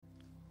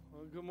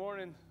Good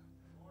morning.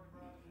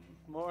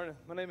 Morning.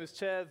 My name is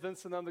Chad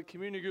Vincent. I'm the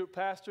community group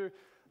pastor.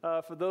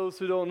 For those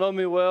who don't know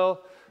me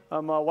well,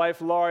 my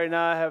wife Laurie and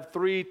I have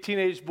 3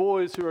 teenage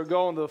boys who are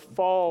going to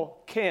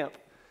fall camp.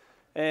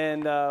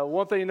 And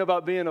one thing you know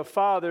about being a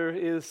father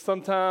is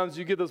sometimes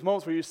you get those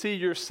moments where you see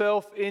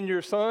yourself in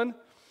your son.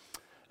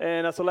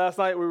 And so last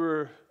night we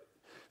were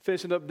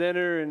finishing up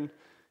dinner and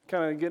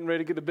kind of getting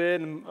ready to get to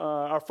bed, and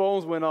our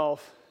phones went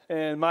off.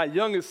 And my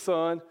youngest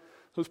son,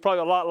 who's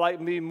probably a lot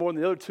like me more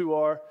than the other 2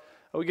 are,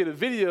 we get a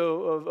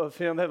video of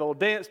him having a little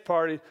dance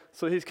party,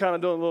 so he's kind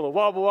of doing a little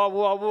wobble, wobble,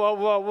 wobble,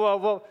 wobble, wobble,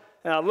 wobble.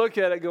 And I look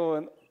at it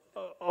going,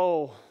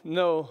 oh,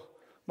 no.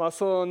 My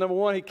son, number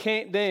one, he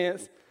can't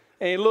dance,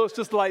 and he looks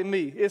just like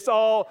me. It's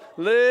all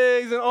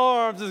legs and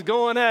arms just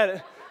going at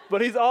it.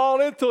 But he's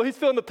all into it. He's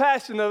feeling the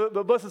passion of it,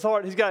 but bless his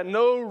heart, he's got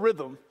no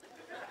rhythm.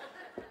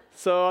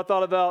 So I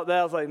thought about that.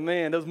 I was like,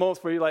 man, those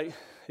moments where you're like,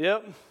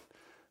 yep,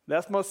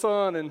 that's my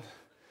son, and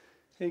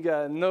he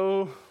got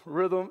no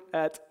rhythm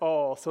at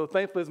all. So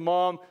thankfully his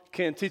mom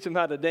can teach him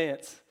how to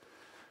dance.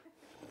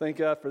 Thank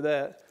God for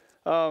that.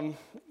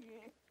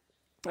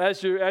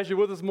 As you're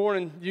with us this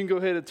morning, you can go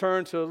ahead and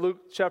turn to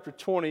Luke chapter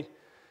 20.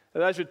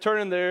 And as you're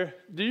turning there,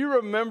 do you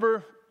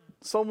remember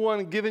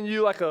someone giving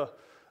you like a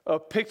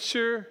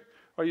picture,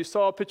 or you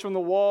saw a picture on the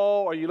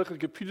wall, or you look at a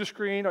computer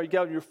screen, or you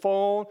got on your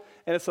phone,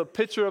 and it's a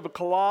picture of a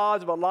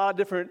collage of a lot of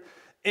different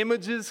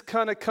images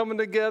kind of coming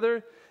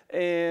together?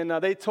 And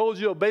they told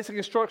you basic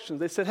instructions.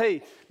 They said,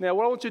 hey, now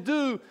what I want you to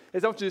do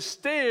is I want you to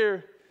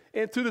stare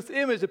into this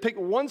image and pick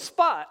one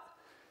spot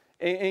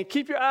and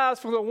keep your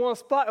eyes from that one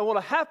spot. And what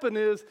will happen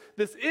is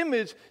this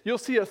image, you'll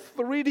see a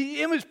 3D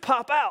image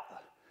pop out,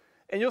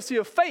 and you'll see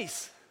a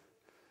face.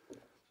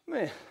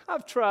 Man,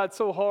 I've tried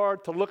so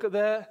hard to look at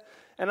that,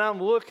 and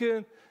I'm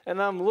looking,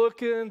 and I'm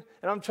looking,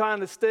 and I'm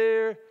trying to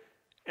stare,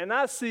 and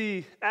I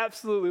see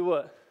absolutely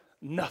what?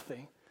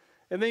 Nothing.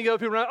 And then you got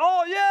people around,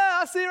 oh, yeah,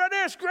 I see it right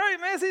there. It's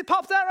great, man. See, it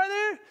pops out right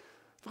there.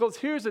 Because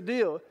here's the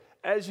deal.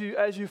 As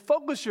you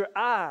focus your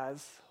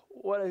eyes,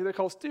 what they're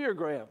called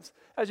stereograms,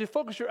 as you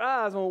focus your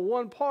eyes on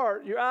one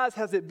part, your eyes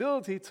has the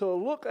ability to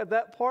look at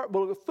that part, but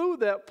look through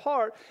that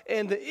part,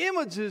 and the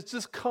images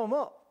just come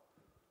up.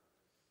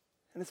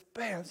 And it's,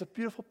 bam, it's a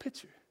beautiful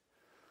picture.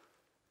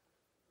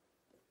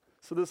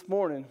 So this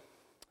morning,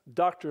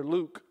 Dr.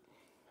 Luke,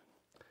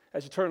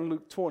 as you turn to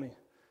Luke 20,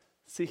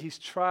 see, he's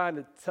trying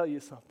to tell you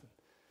something.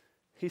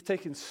 He's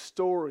taking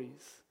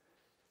stories.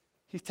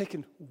 He's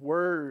taking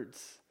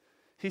words.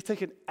 He's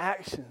taking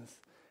actions.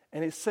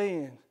 And he's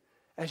saying,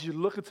 as you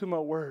look into my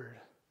word,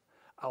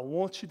 I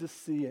want you to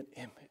see an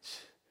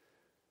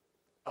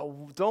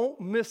image. Don't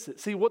miss it.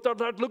 See what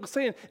Dr. Luke is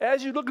saying,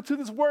 as you look into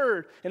this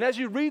word and as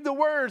you read the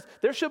words,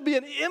 there should be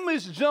an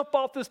image jump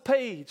off this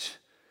page.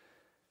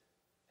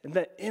 And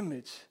that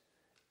image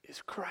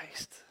is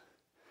Christ.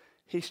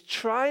 He's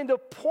trying to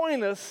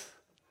point us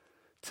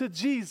to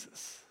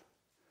Jesus,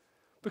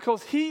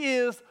 because he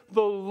is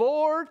the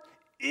Lord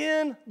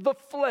in the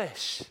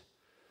flesh.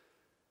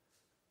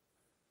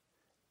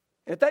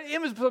 If that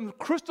image becomes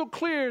crystal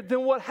clear,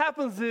 then what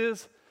happens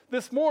is,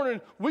 this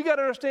morning, we got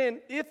to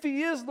understand, if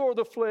he is Lord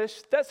of the flesh,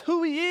 that's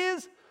who he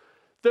is.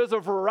 There's a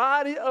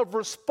variety of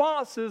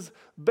responses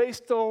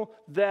based on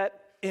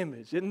that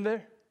image, isn't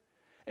there?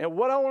 And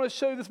what I want to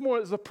show you this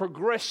morning is a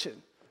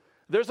progression.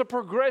 There's a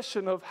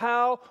progression of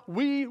how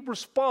we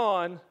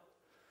respond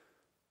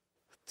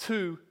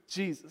to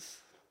Jesus.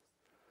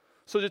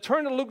 So to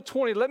turn to Luke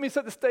 20, let me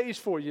set the stage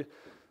for you.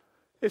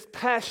 It's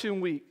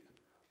Passion Week.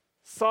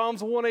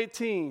 Psalms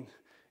 118.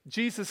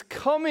 Jesus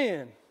come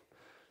in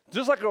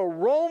just like a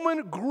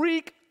Roman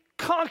Greek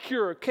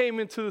conqueror came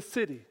into the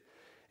city.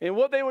 And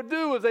what they would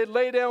do is they'd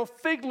lay down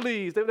fig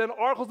leaves. They would then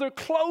articles their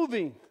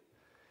clothing.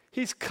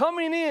 He's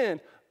coming in.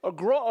 A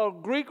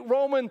Greek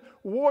Roman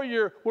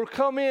warrior would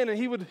come in, and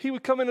he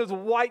would come in as a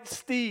white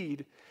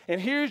steed. And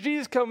here's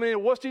Jesus coming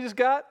in. What's Jesus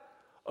got?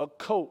 A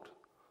coat,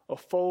 a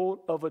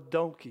foal of a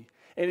donkey.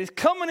 And he's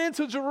coming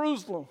into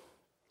Jerusalem.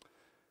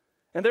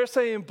 And they're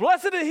saying,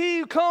 blessed is he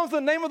who comes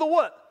in the name of the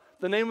what?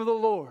 The name of the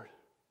Lord.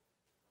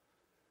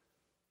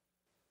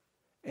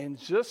 And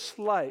just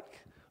like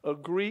a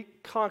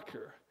Greek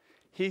conqueror,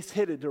 he's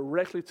headed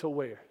directly to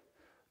where?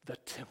 The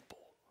temple.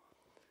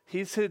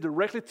 He's headed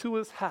directly to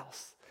his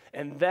house.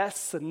 And that's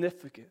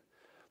significant,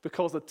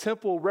 because the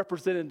temple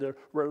represented the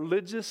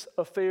religious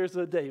affairs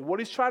of the day. What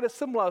he's trying to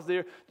symbolize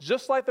there,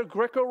 just like the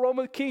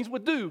Greco-Roman kings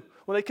would do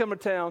when they come to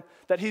town,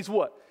 that he's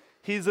what?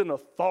 He's an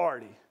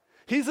authority.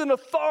 He's an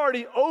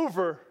authority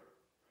over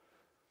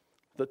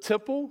the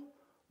temple,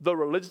 the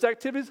religious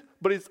activities,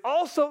 but he's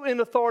also in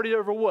authority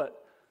over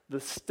what?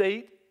 The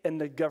state and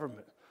the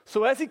government.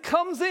 So as he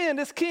comes in,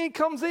 this king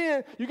comes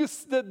in, you can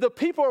the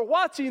people are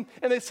watching,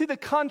 and they see the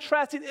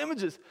contrasting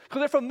images,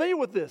 because they're familiar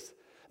with this.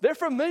 They're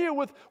familiar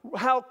with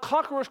how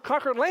conquerors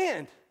conquer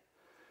land.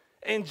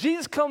 And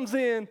Jesus comes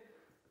in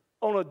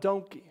on a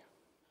donkey,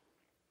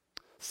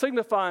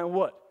 signifying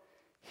what?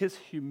 His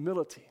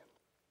humility.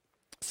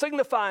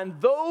 Signifying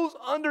those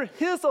under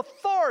his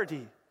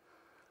authority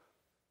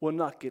will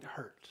not get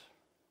hurt.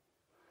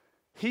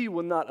 he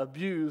will not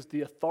abuse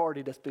the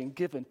authority that's been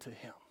given to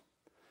him.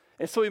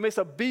 And so he makes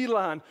a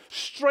beeline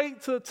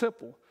straight to the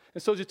temple.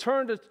 And so as you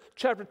turn to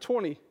chapter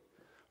 20,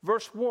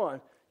 verse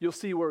 1, you'll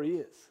see where he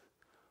is.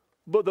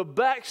 But the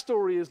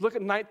backstory is, look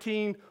at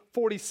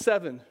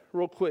 1947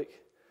 real quick.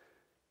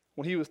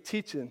 When he was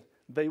teaching,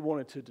 they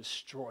wanted to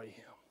destroy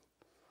him.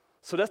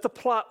 So that's the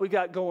plot we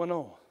got going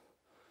on.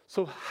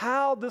 So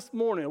how this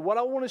morning, what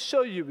I want to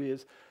show you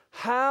is,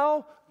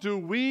 how do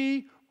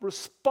we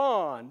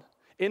respond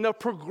in a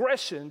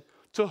progression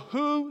to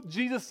who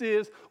Jesus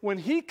is when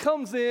he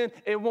comes in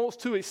and wants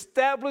to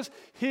establish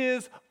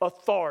his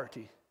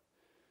authority?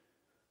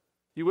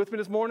 You with me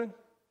this morning?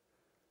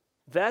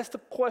 That's the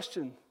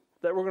question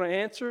that we're going to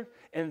answer,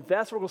 and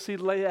that's what we're going to see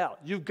lay out.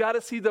 You've got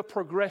to see the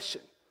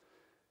progression.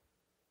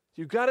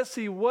 You've got to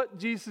see what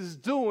Jesus is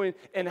doing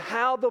and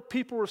how the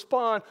people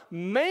respond,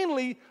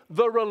 mainly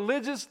the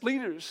religious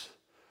leaders.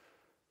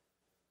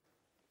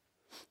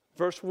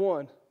 Verse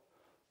 1,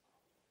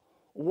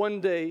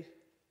 one day,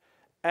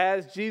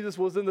 as Jesus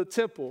was in the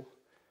temple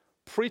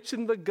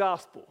preaching the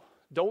gospel,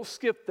 don't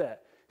skip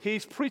that.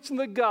 He's preaching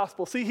the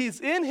gospel. See, he's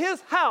in his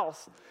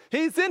house.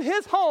 He's in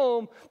his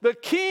home. The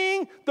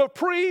king, the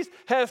priest,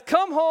 has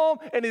come home,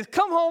 and he's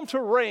come home to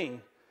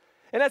reign.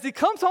 And as he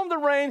comes home to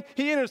reign,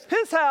 he enters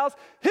his house,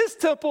 his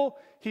temple.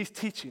 He's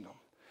teaching them.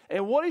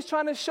 And what he's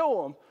trying to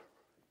show them,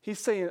 he's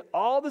saying,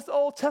 all this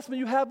Old Testament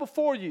you have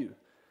before you,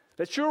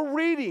 that you're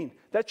reading,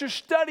 that you're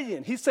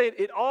studying, he's saying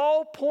it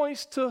all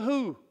points to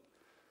who?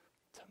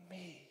 To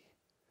me.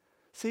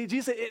 See,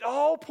 Jesus said, it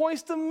all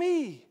points to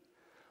me.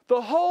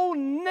 The whole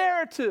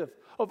narrative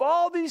of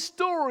all these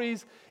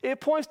stories, it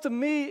points to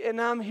me, and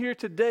I'm here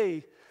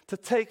today to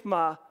take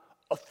my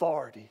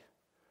authority.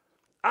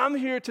 I'm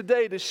here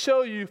today to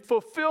show you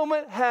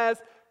fulfillment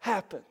has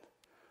happened.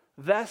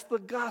 That's the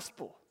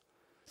gospel.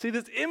 See,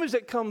 this image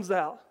that comes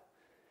out,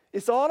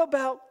 it's all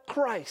about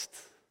Christ.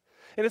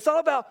 And it's all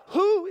about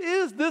who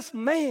is this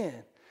man.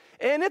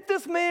 And if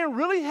this man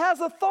really has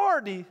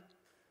authority,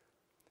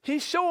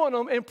 he's showing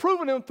them and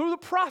proving them through the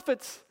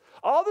prophets.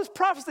 All this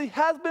prophecy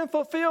has been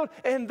fulfilled,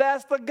 and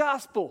that's the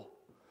gospel.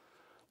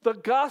 The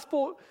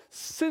gospel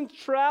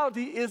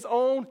centrality is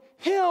on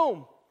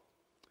him.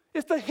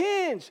 It's the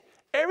hinge.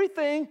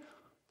 Everything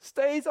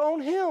stays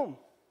on him.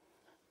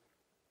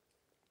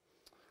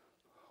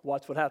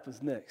 Watch what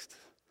happens next.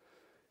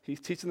 He's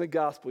teaching the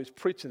gospel. He's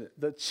preaching it.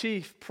 The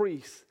chief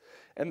priests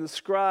and the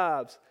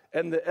scribes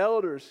and the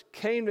elders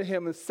came to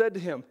him and said to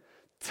him,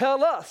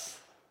 tell us,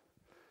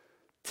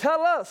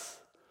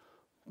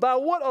 by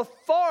what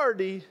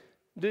authority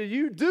do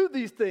you do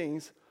these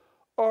things?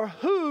 Or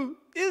who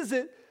is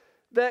it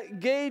that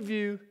gave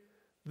you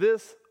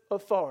this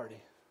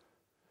authority?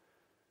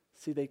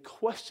 See, they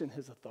question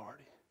his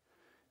authority.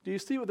 Do you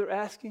see what they're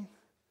asking?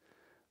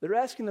 They're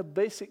asking a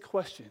basic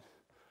question.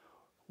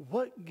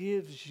 What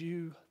gives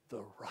you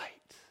the right?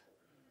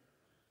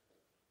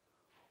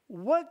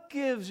 What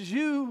gives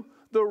you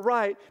the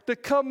right to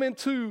come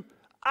into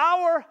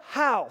our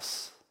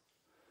house,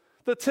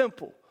 the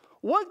temple?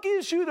 What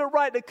gives you the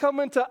right to come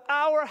into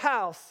our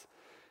house?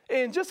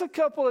 And just a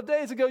couple of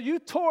days ago, you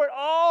tore it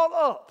all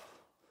up.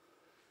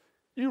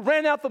 You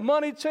ran out the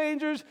money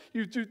changers.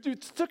 You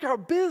took our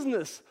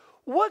business.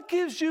 What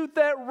gives you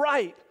that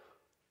right?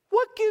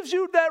 What gives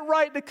you that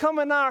right to come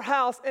in our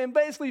house and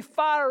basically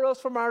fire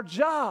us from our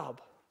job?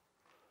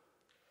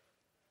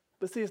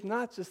 But see, it's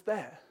not just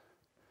that.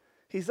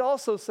 They're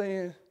also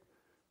saying,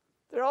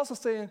 who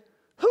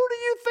do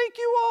you think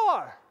you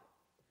are?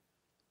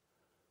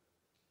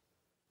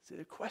 See,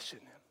 they're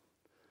questioning him.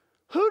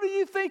 Who do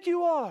you think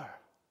you are?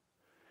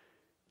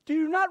 Do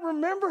you not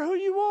remember who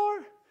you are?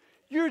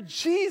 You're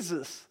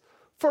Jesus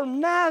from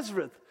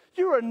Nazareth.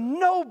 You're a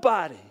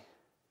nobody.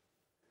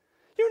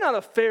 You're not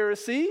a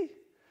Pharisee.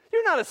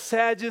 You're not a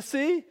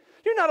Sadducee.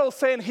 You're not a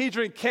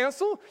Sanhedrin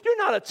council. You're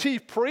not a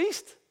chief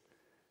priest.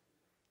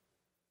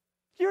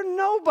 You're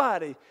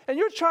nobody. And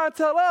you're trying to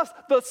tell us,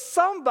 the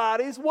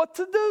somebodies, what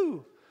to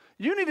do.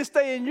 You need to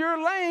stay in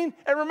your lane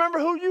and remember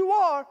who you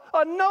are.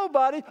 A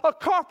nobody, a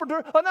carpenter,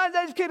 an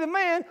uneducated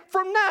man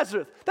from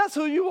Nazareth. That's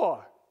who you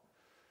are.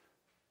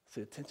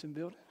 See the tension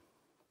building?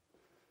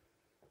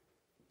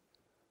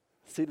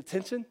 See the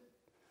tension?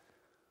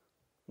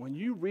 When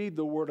you read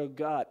the Word of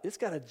God, it's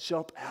got to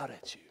jump out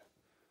at you.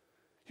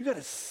 You got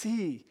to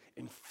see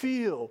and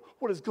feel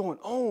what is going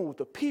on with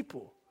the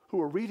people who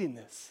are reading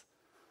this.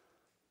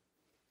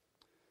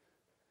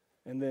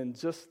 And then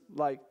just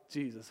like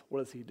Jesus,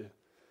 what does he do?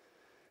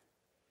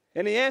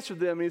 And he answered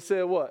them and he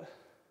said what?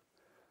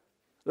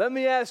 Let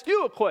me ask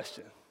you a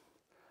question.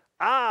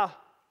 I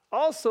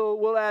also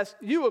will ask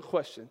you a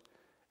question.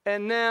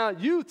 And now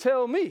you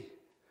tell me,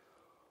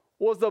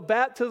 was the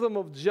baptism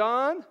of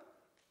John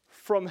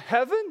from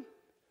heaven?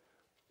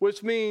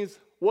 Which means,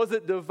 was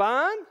it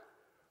divine?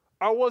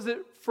 Or was it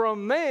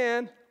from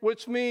man?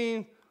 Which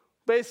means,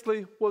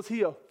 basically, was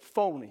he a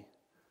phony?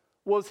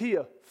 Was he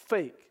a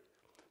fake?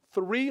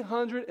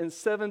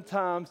 307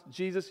 times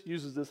Jesus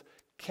uses this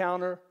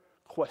counter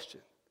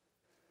question.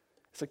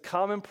 It's a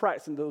common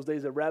practice in those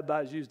days that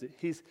rabbis used it.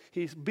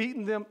 He's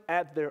beating them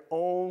at their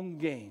own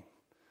game.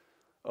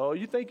 Oh,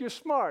 you think you're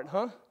smart,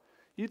 huh?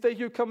 You think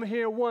you're coming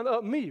here and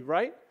one-up me,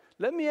 right?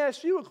 Let me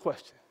ask you a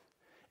question.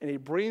 And he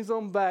brings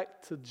them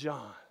back to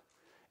John.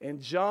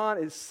 And John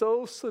is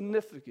so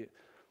significant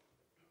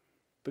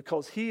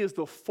because he is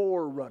the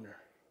forerunner.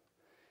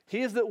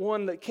 He is the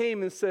one that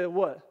came and said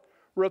what?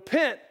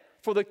 Repent,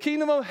 for the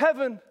kingdom of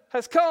heaven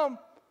has come.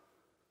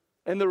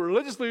 And the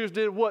religious leaders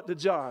did what to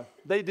John?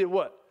 They did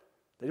what?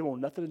 They didn't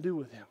want nothing to do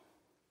with him.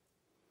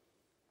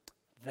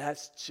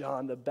 That's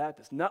John the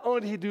Baptist. Not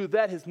only did he do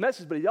that, his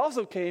message, but he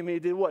also came and he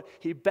did what?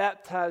 He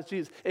baptized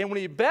Jesus. And when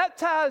he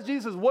baptized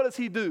Jesus, what does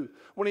he do?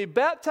 When he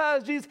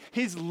baptized Jesus,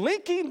 he's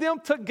linking them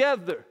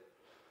together.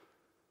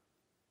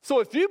 So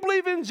if you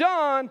believe in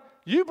John,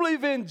 you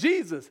believe in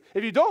Jesus.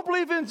 If you don't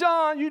believe in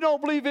John, you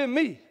don't believe in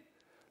me.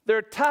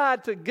 They're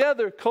tied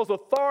together because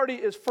authority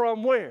is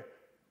from where?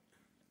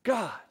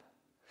 God.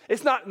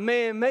 It's not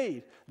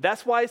man-made.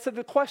 That's why he said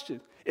the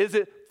question. Is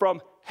it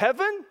from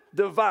heaven,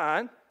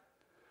 divine,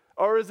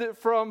 or is it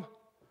from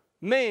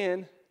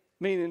man,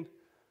 meaning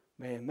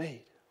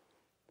man-made?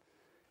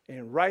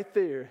 And right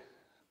there,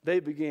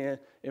 they began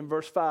in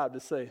verse 5 to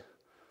say,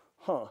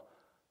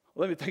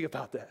 let me think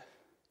about that.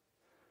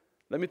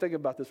 Let me think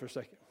about this for a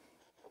second.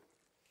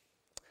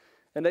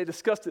 And they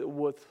discussed it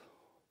with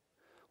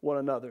one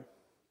another,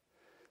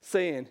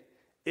 saying,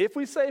 if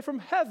we say from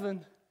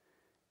heaven,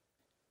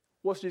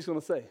 what's Jesus going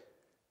to say?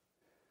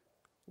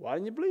 Why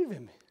didn't you believe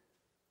in me?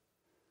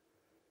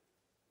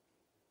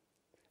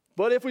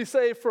 But if we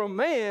say from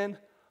man,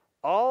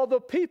 all the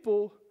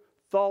people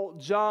thought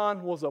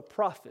John was a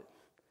prophet.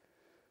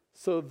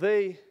 So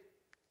they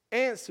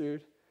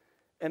answered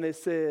and they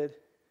said,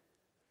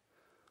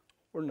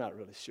 we're not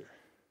really sure.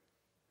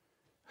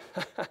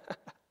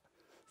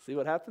 See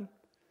what happened?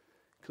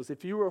 Because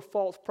if you were a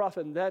false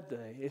prophet in that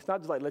day, it's not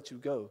just like let you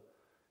go.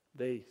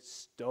 They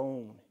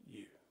stone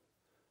you.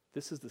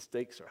 This is the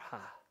stakes are high.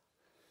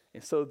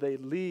 And so they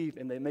leave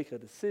and they make a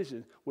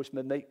decision which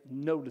may make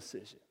no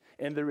decision.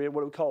 And they're in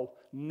what we call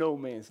no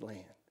man's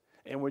land.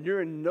 And when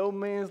you're in no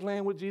man's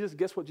land with Jesus,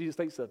 guess what Jesus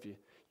thinks of you?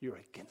 You're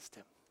against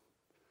him.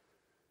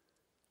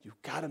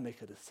 You've got to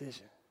make a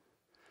decision.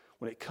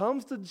 When it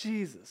comes to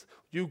Jesus,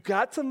 you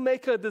got to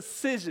make a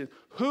decision.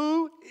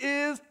 Who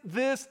is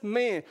this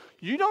man?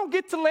 You don't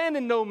get to land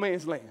in no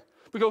man's land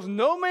because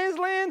no man's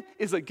land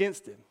is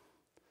against him.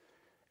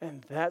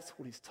 And that's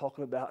what he's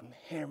talking about and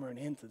hammering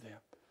into them.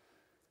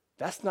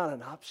 That's not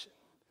an option.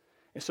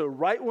 And so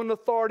right when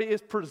authority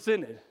is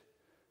presented,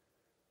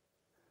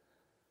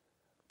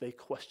 they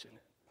question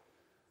it.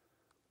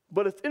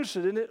 But it's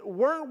interesting, isn't it?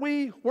 Weren't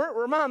we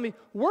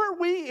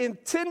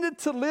intended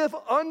to live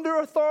under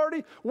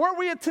authority? Weren't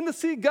we intended to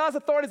see God's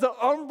authority as an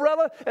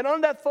umbrella? And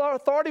under that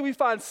authority, we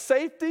find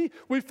safety,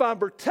 we find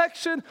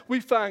protection, we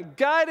find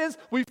guidance,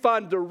 we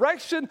find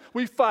direction,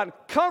 we find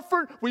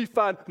comfort, we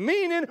find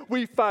meaning,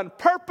 we find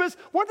purpose.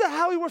 Wasn't that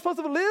how we were supposed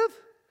to live?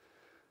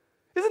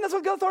 Isn't that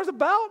what God's authority is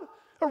about?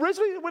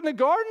 Originally, in the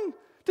garden,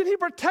 did he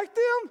protect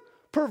them,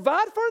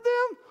 provide for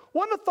them?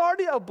 Wasn't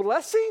authority a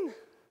blessing?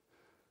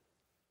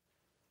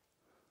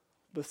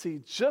 But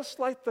see, just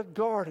like the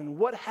garden,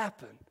 what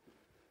happened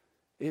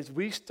is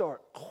we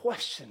start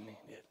questioning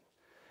it.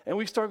 And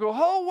we start going,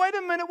 oh, wait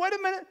a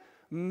minute.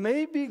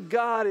 Maybe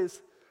God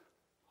is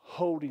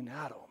holding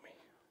out on me.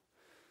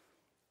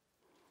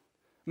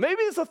 Maybe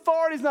this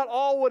authority is not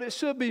all what it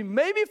should be.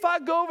 Maybe if I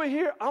go over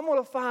here, I'm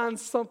going to find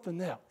something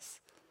else.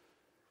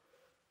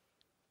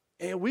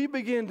 And we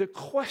begin to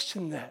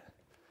question that.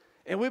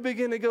 And we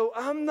begin to go,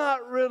 I'm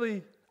not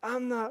really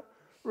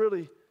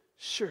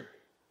sure.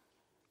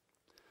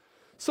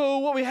 So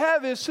what we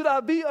have is, should I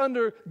be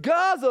under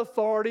God's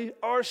authority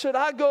or should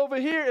I go over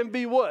here and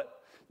be what?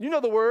 You know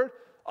the word,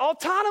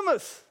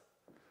 autonomous.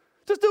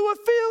 Just do what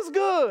feels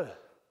good.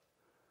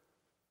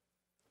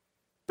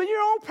 Be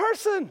your own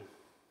person.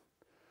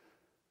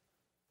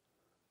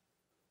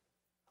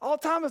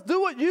 Autonomous, do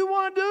what you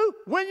want to do,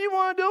 when you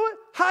want to do it,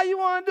 how you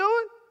want to do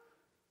it.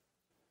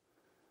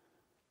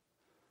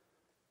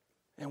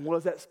 And what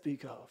does that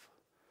speak of?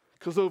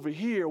 Because over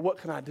here, what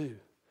can I do?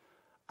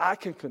 I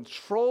can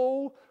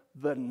control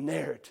the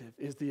narrative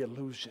is the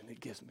illusion it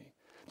gives me.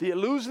 The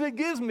illusion it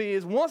gives me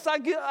is once I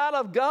get out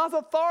of God's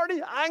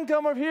authority, I can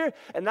come over here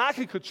and I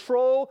can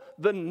control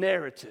the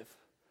narrative.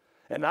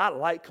 And I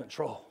like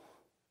control.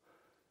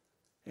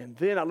 And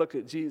then I look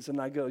at Jesus and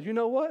I go, you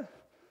know what?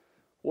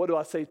 What do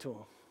I say to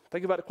him?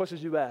 Think about the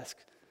questions you ask.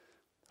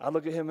 I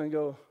look at him and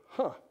go,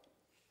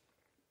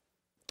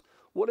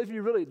 what have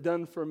you really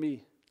done for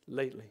me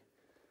lately?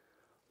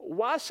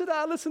 Why should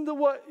I listen to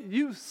what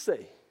you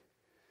say?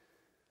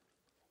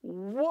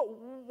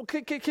 What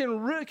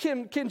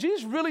can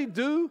Jesus really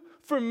do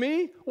for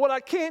me what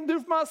I can't do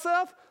for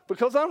myself?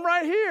 Because I'm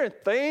right here and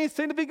things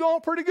seem to be going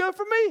pretty good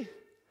for me.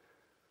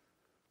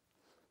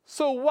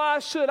 So why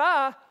should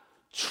I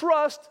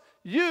trust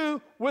you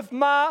with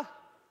my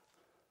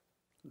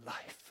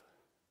life?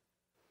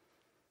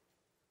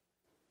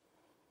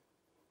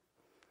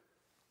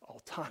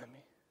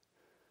 Autonomy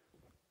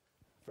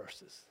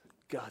versus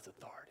God's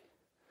authority.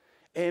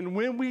 And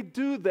when we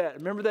do that,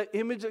 remember that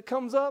image that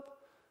comes up?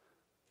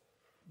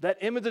 That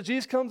image of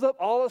Jesus comes up,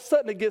 all of a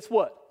sudden it gets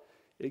what?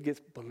 It gets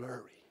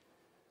blurry.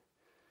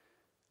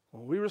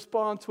 When we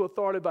respond to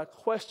authority by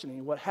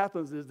questioning, what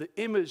happens is the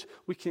image,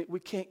 we can't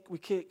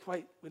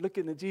quite, we look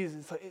into Jesus,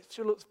 it's like, it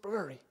sure looks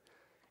blurry.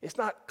 It's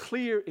not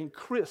clear and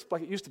crisp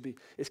like it used to be.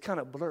 It's kind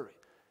of blurry.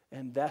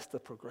 And that's the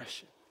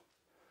progression.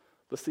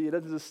 But see, it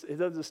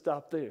doesn't just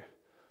stop there.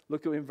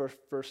 Look at me in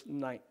verse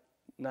 9.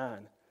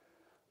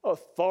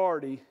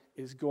 Authority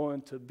is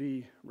going to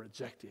be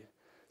rejected.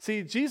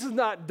 See, Jesus is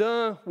not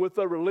done with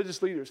the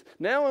religious leaders.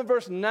 Now in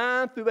verse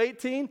 9 through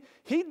 18,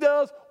 he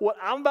does what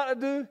I'm about to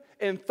do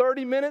in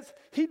 30 minutes.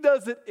 He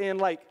does it in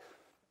like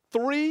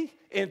 3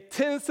 and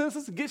 10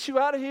 sentences, gets you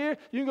out of here.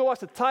 You can go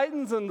watch the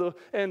Titans and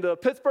the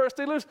Pittsburgh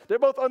Steelers. They're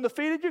both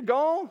undefeated. You're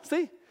gone.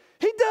 See?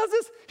 He does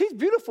this. He's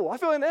beautiful. I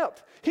feel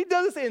inept. He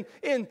does this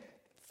in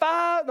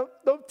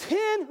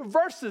 10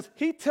 verses.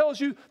 He tells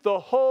you the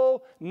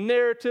whole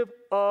narrative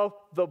of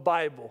the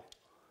Bible.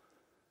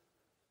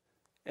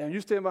 And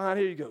you stand behind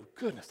here, you go,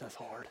 goodness, that's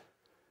hard.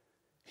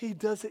 He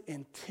does it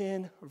in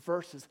 10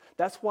 verses.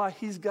 That's why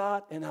he's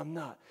God and I'm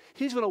not.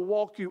 He's going to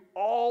walk you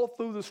all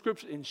through the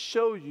scripture and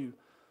show you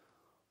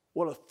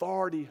what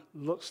authority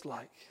looks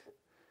like.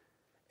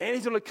 And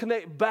he's going to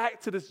connect back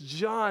to this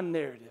John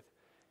narrative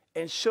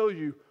and show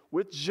you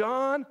with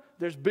John,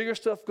 there's bigger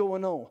stuff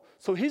going on.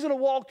 So he's going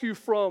to walk you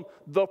from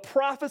the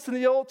prophets in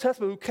the Old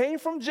Testament who came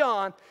from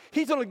John.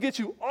 He's going to get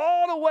you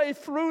all the way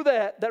through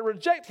that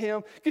reject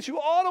him, get you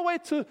all the way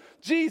to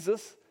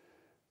Jesus.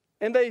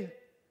 And they,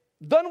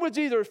 done with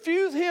Jesus,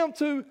 refuse him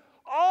to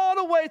all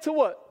the way to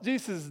what?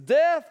 Jesus'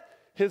 death,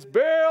 his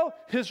burial,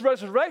 his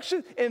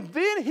resurrection. And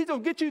then he's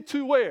going to get you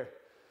to where?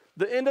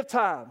 The end of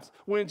times,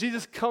 when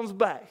Jesus comes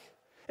back.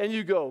 And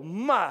you go,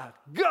 my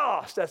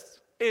gosh, that's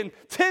in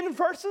 10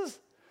 verses?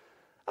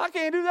 I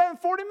can't do that in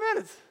 40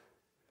 minutes.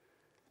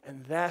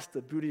 And that's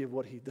the beauty of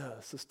what he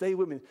does. So stay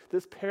with me.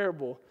 This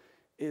parable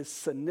is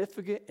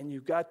significant, and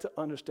you've got to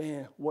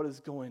understand what is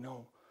going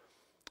on.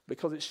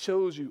 Because it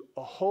shows you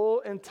a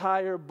whole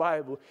entire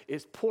Bible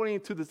is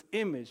pointing to this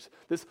image,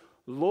 this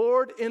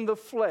Lord in the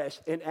flesh,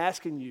 and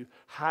asking you,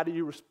 how do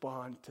you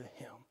respond to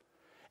him?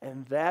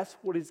 And that's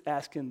what he's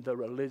asking the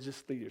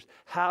religious leaders.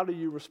 How do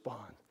you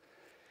respond?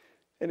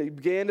 And he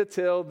began to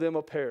tell them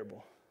a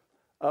parable.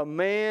 A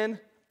man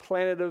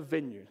planted a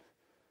vineyard.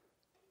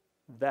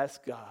 That's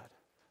God.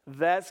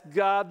 That's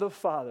God the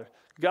Father.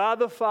 God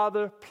the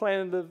Father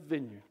planted the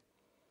vineyard.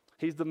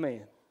 He's the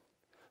man.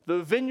 The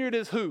vineyard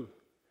is who?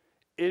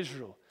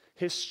 Israel.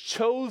 His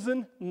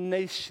chosen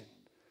nation.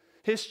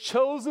 His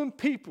chosen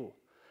people.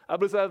 I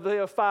believe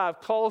Isaiah 5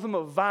 calls them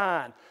a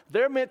vine.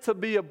 They're meant to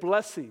be a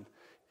blessing.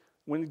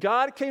 When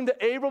God came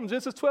to Abram,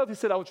 Genesis 12, he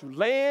said, I want you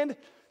land,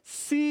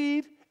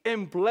 seed,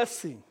 and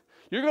blessing.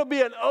 You're going to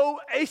be an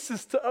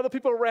oasis to other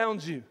people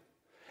around you.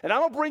 And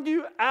I'm going to bring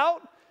you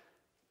out,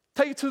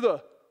 take you to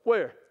the,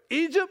 where?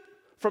 Egypt,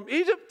 from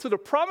Egypt to the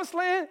promised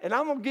land, and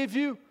I'm going to give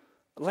you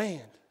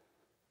land.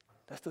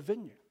 That's the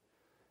vineyard.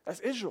 That's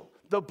Israel,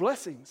 the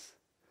blessings.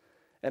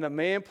 And a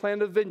man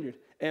planted a vineyard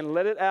and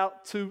let it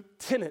out to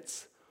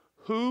tenants.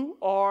 Who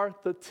are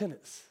the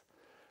tenants?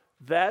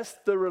 That's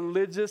the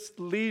religious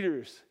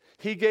leaders.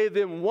 He gave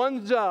them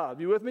one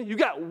job. You with me? You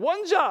got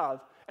one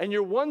job, and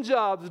your one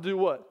job is to do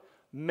what?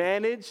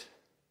 Manage,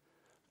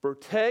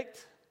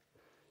 protect,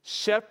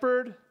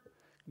 shepherd,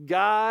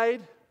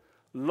 guide,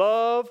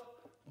 love,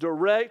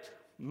 direct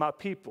my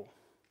people.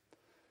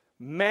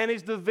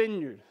 Manage the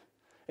vineyard.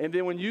 And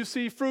then when you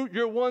see fruit,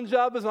 your one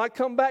job is when I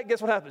come back,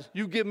 guess what happens?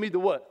 You give me the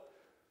what?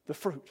 The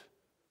fruit.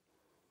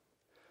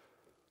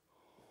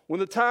 When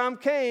the time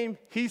came,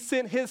 he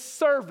sent his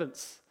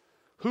servants.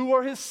 Who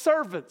are his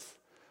servants?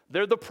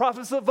 They're the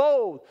prophets of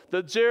old,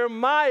 the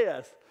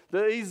Jeremiahs,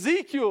 the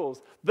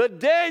Ezekiels, the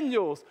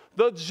Daniels,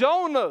 the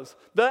Jonahs,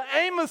 the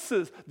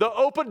Amoses, the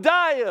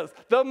Obadiahs,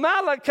 the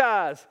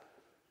Malachis.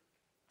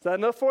 Is that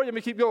enough for you? Let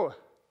me keep going.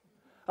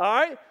 All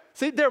right?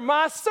 See, they're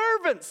my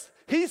servants.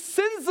 He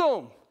sends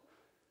them.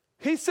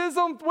 He sends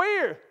them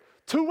where?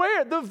 To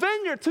where? The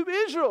vineyard, to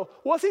Israel.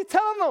 What's he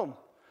telling them?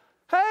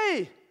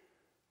 Hey,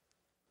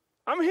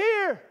 I'm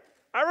here.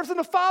 I represent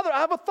the Father. I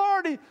have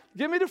authority.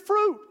 Give me the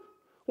fruit.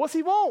 What's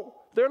he want?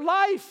 Their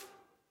life.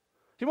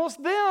 He wants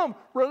them,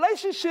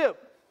 relationship.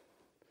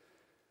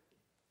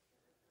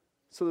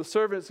 So the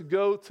servants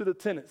go to the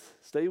tenants.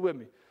 Stay with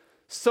me.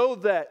 So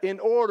that in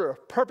order,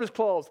 purpose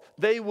clause,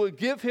 they would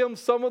give him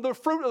some of the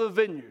fruit of the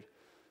vineyard.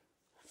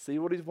 See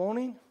what he's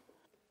wanting?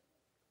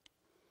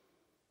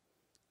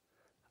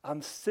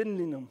 I'm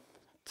sending them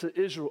to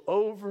Israel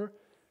over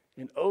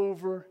and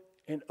over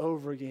and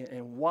over again.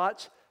 And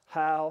watch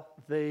how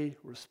they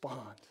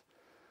respond.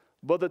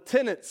 But the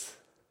tenants,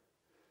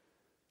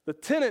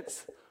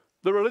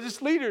 the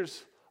religious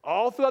leaders,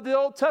 all throughout the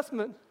Old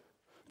Testament,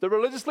 the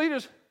religious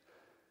leaders,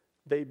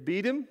 they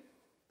beat him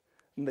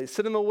and they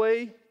sent him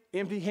away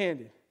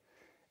empty-handed.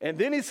 And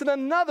then he sent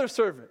another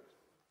servant.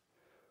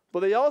 But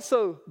they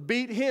also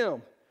beat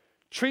him,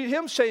 treat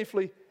him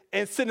shamefully,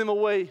 and sent him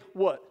away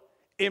what?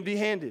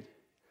 Empty-handed.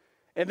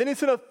 And then he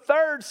sent a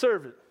third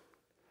servant.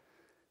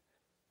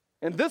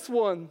 And this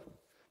one,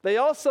 they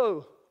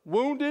also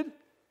wounded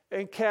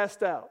and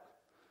cast out.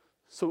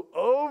 So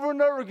over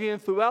and over again,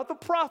 throughout the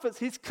prophets,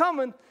 he's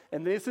coming.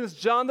 And then since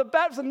John the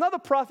Baptist, another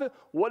prophet,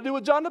 what did they do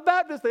with John the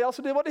Baptist? They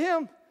also did what to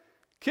him?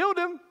 Killed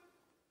him.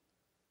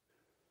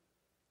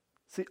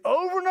 See,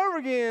 over and over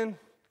again,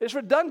 it's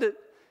redundant.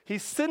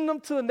 He's sending them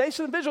to the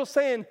nation of Israel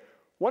saying,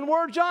 one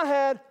word John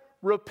had,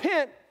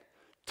 repent,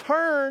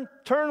 turn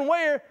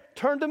where?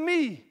 Turn to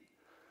me.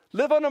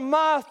 Live under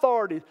my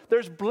authority.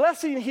 There's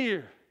blessing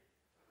here.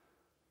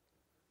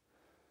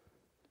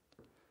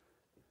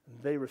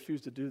 They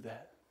refuse to do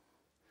that.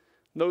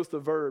 Notice the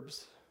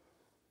verbs.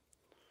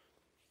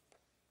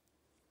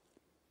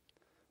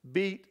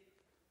 Beat,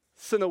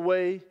 sent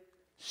away,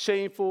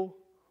 shameful,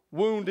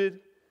 wounded,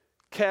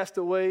 cast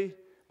away.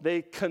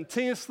 They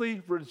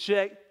continuously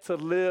reject to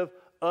live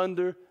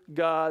under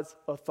God's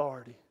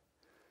authority.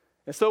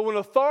 And so when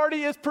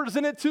authority is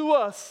presented to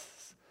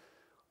us,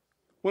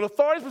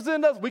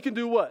 we can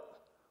do what?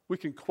 We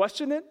can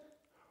question it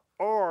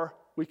or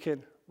we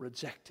can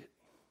reject it.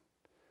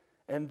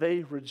 And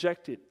they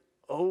reject it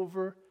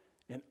over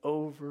and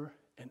over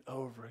and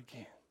over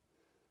again.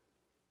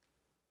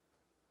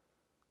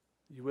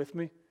 You with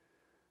me?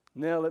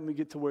 Now let me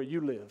get to where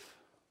you live.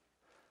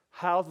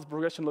 How does the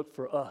progression look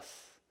for us?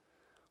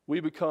 We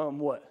become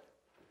what?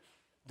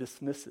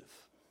 Dismissive.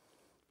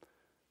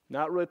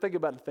 Not really thinking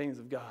about the things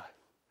of God.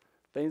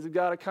 Things of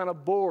God are kind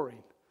of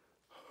boring.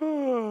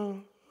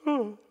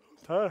 I'm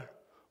tired.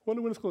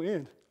 Wonder when it's going to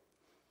end.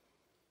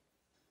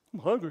 I'm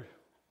hungry.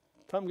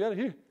 Time to get out of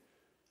here.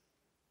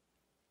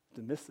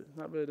 Dismissive.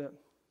 Not really that.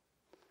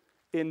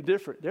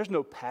 Indifferent. There's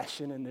no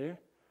passion in there.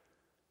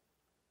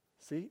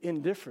 See,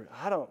 indifferent.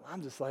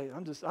 I'm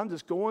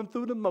just going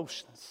through the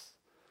motions.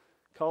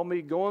 Call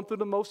me going through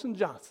the motion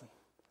Johnson.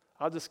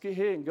 I'll just get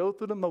here and go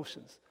through the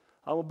motions.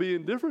 I'm going to be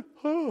indifferent.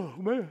 Oh,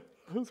 man.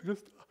 That's good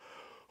stuff.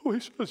 Oh, he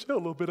should have yelled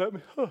a little bit at me.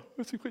 Oh,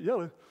 let's see, quit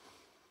yelling.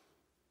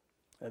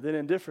 And then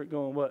indifferent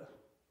going, what?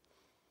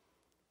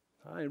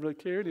 I ain't really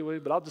care anyway,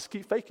 but I'll just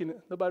keep faking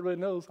it. Nobody really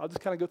knows. I'll just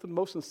kind of go through the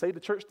motions and say the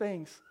church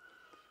things.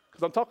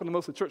 Because I'm talking to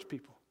most of the church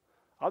people.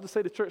 I'll just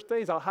say the church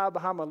things. I'll hide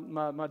behind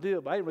my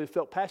deal, but I ain't really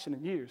felt passion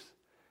in years.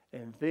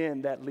 And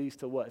then that leads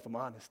to what, if I'm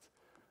honest?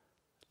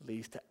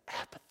 Leads to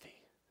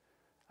apathy.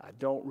 I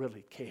don't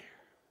really care.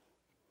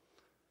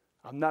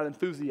 I'm not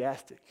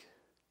enthusiastic.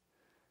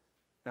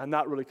 And I'm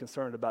not really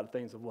concerned about the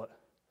things of what?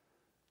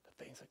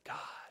 The things of God.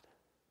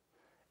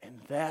 And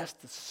that's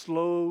the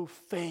slow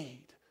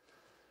fade.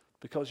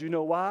 Because you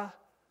know why?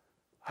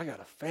 I got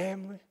a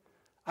family.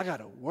 I got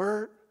to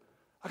work.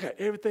 I got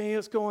everything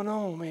else going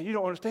on, man. You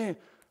don't understand.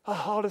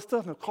 All this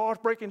stuff, my car's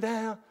breaking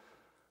down.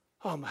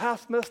 My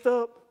house messed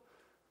up.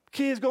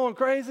 Kids going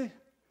crazy.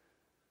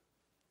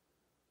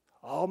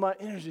 All my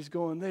energy's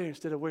going there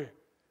instead of where?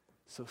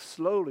 So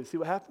slowly, see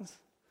what happens?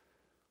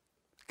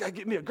 Got to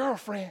get me a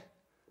girlfriend.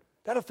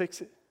 That'll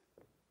fix it.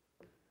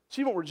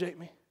 She won't reject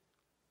me.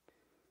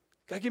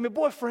 Got to get me a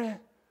boyfriend.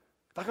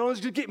 If I can only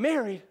just get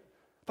married.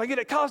 If I get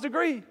that college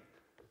degree.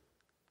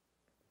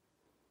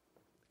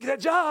 Get that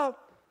job.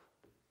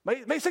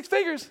 Make 6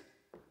 figures.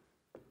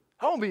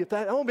 I won't be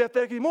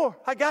athletic anymore.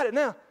 I got it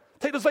now.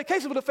 Take those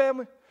vacations with the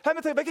family.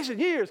 Haven't taken vacation in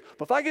years.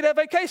 But if I get that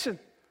vacation,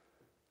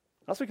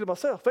 I'm speaking to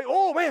myself.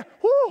 Oh, man.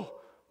 Whoo.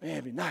 Man,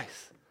 it'd be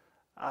nice.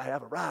 I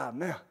have arrived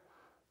now.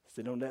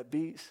 Sitting on that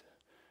beach.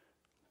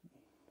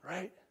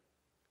 Right?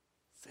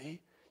 See?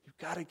 You've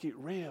got to get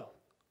real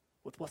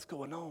with what's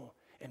going on.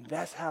 And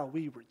that's how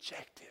we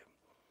reject him.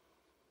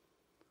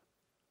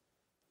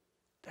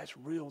 That's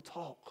real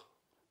talk.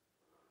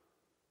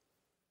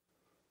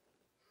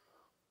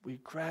 We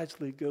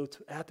gradually go to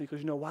apathy because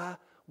you know why?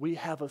 We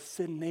have a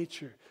sin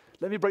nature.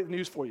 Let me break the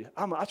news for you.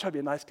 I try to be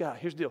a nice guy.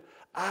 Here's the deal.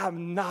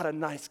 I'm not a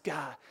nice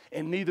guy,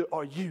 and neither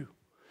are you.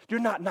 You're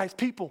not nice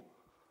people.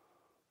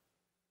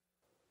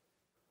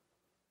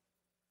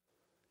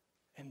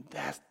 And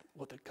that's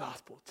what the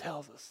gospel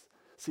tells us.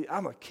 See,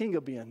 I'm a king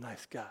of being a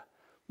nice guy.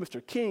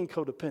 Mr. King,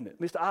 codependent.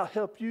 Mr. I'll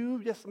help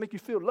you. Yes, make you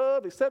feel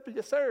loved, accepted.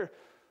 Yes, sir.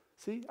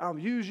 See, I'll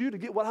use you to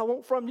get what I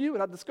want from you,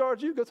 and I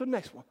discard you, go to the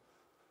next one.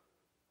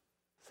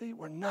 See,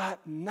 we're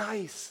not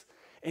nice.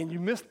 And you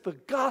miss the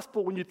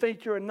gospel when you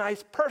think you're a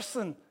nice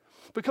person.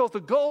 Because the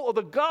goal of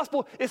the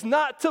gospel is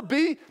not to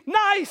be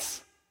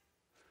nice.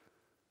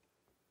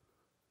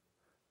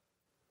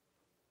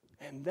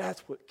 And that's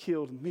what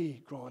killed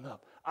me growing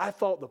up. I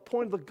thought the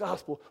point of the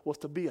gospel was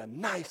to be a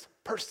nice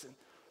person.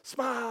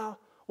 Smile,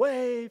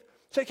 wave,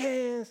 shake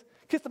hands,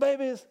 kiss the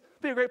babies,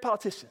 be a great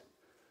politician.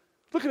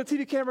 Look at the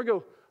TV camera and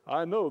go,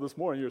 I know this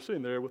morning you're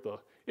sitting there with an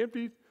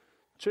empty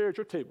chair at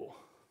your table.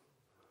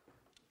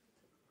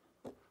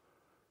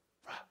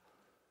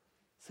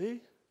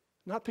 See?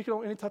 Not picking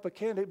on any type of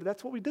candidate, but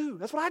that's what we do.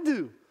 That's what I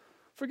do.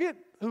 Forget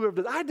whoever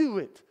does. I do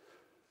it.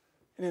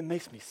 And it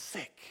makes me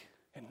sick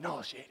and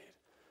nauseated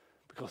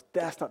because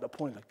that's not the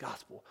point of the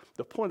gospel.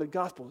 The point of the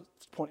gospel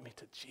is pointing me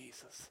to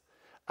Jesus.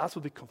 I was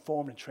to be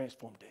conformed and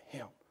transformed to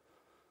him.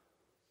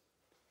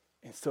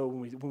 And so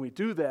when we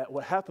do that,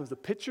 what happens, the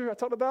picture I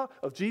talked about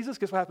of Jesus,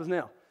 guess what happens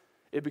now?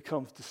 It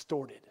becomes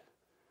distorted.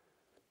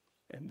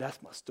 And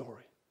that's my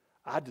story.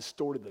 I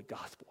distorted the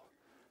gospel.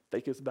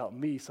 Think it's about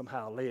me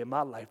somehow laying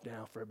my life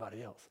down for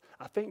everybody else.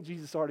 I think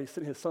Jesus already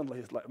sent his son to lay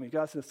his life.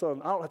 God sent his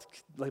son. I don't have to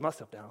lay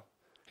myself down.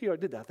 He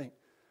already did that, I think.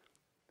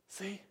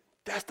 See,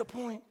 that's the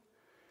point.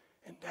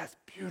 And that's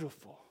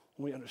beautiful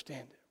when we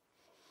understand it.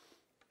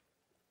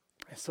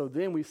 And so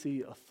then we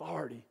see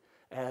authority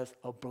as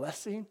a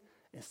blessing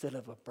instead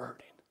of a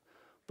burden.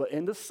 But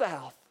in the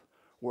South,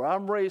 where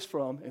I'm raised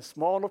from, in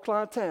small North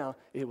Carolina town,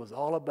 it was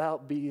all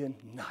about being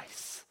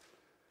nice.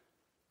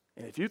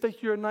 And if you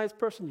think you're a nice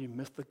person, you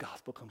miss the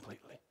gospel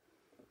completely.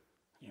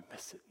 You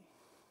miss it.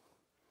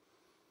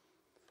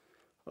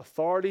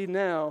 Authority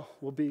now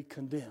will be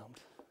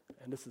condemned.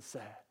 And this is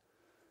sad.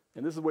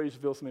 And this is where you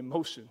should feel some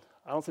emotion.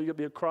 I don't say you got to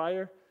be a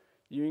crier.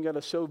 You ain't got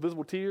to show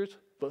visible tears.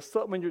 But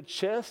something in your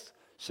chest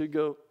should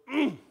go,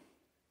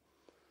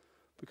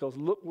 Because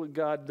look what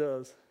God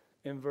does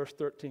in verse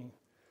 13.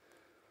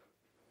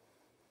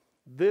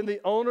 Then the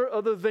owner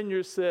of the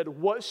vineyard said,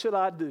 what should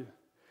I do?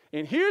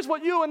 And here's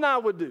what you and I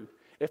would do.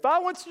 If I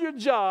went to your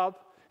job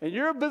and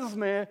you're a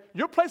businessman,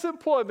 your place of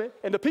employment,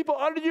 and the people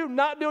under you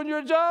not doing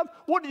your job,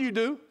 what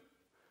do?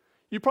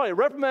 You probably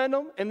reprimand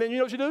them, and then you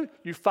know what you do?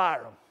 You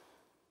fire them.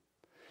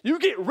 You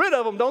get rid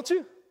of them, don't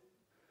you?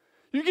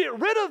 You get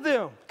rid of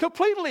them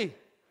completely.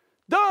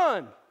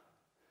 Done.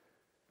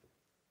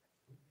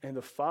 And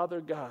the Father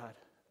God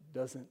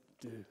doesn't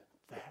do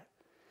that.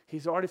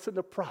 He's already sent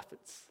the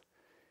prophets.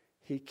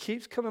 He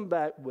keeps coming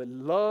back with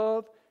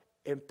love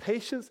and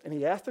patience, and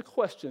he asks the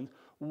question,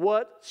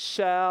 what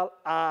shall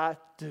I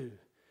do?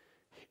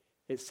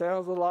 It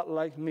sounds a lot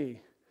like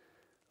me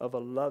of a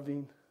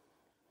loving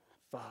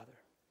father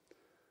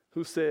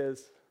who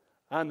says,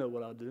 I know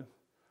what I'll do.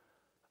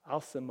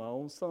 I'll send my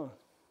own son.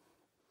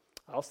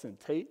 I'll send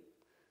Tate,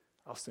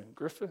 I'll send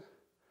Griffin,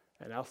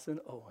 and I'll send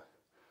Owen.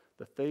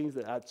 The things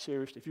that I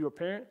cherished. If you're a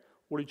parent,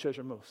 what do you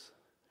treasure most?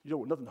 You don't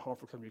want nothing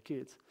harmful come to your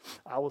kids.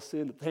 I will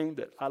send the thing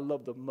that I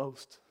love the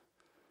most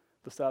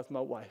besides my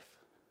wife.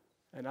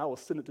 And I will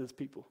send it to his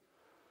people.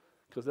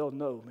 Because they'll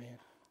know, man,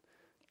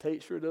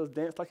 Tate sure does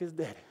dance like his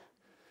daddy.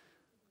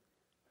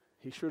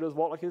 He sure does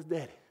walk like his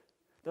daddy.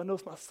 They'll know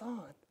it's my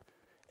son.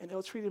 And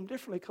they'll treat him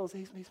differently because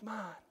he's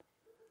mine.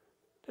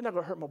 They're not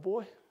going to hurt my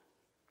boy.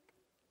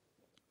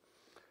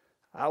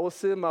 I will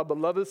send my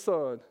beloved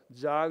son,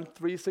 John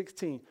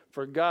 3:16.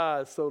 For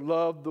God so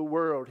loved the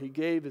world, he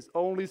gave his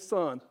only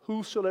son.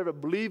 Whosoever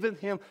believe in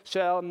him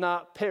shall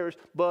not perish,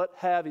 but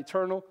have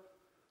eternal.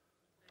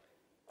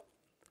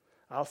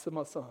 I'll send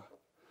my son.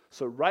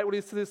 So right when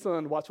he sent his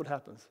son, watch what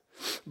happens.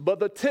 But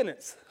the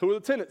tenants, who are the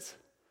tenants?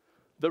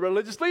 The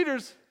religious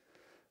leaders,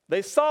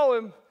 they saw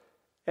him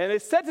and they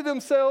said to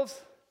themselves,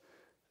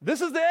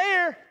 this is the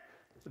heir.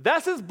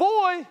 That's his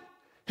boy.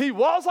 He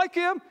walks like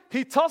him.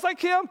 He talks like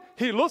him.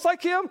 He looks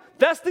like him.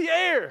 That's the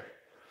heir.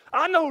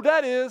 I know who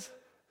that is.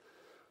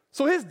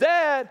 So his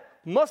dad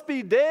must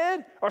be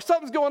dead or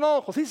something's going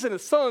on because he sent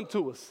his son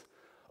to us.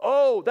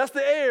 Oh, that's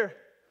the heir.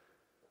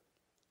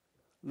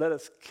 Let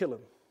us kill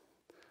him.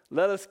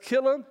 Let us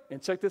kill him,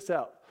 and check this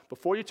out.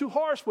 Before you're too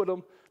harsh with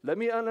him, let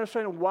me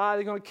understand why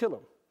they're going to kill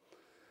him.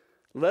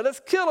 Let us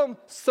kill him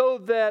so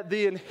that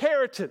the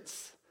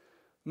inheritance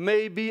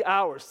may be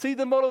ours. See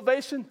the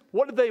motivation?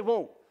 What do they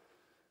want?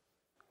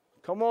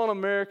 Come on,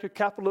 America,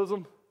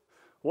 capitalism.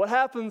 What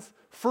happens?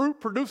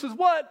 Fruit produces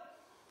what?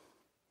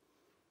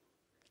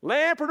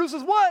 Land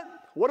produces what?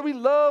 What do we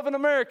love in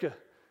America?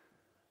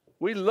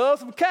 We love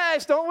some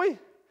cash, don't we?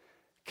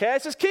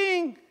 Cash is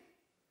king.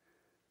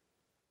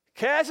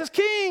 Cash is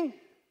king.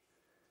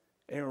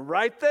 And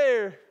right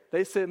there,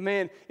 they said,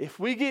 man, if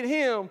we get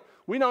him,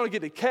 we not only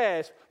get the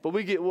cash, but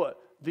we get what?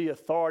 The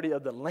authority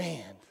of the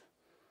land.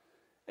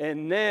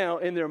 And now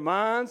in their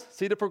minds,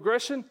 see the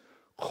progression?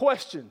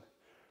 Question,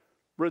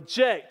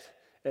 reject,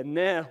 and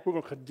now we're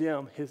going to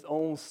condemn his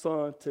own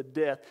son to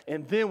death.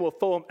 And then we'll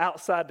throw him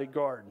outside the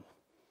garden,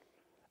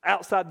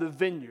 outside the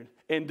vineyard,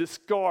 and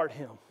discard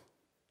him.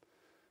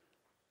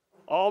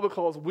 All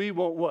because we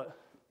want what?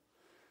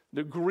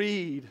 The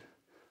greed,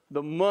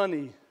 the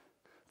money,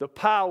 the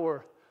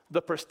power,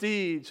 the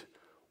prestige.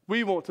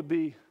 We want to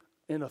be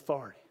in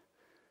authority.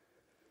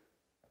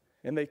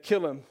 And they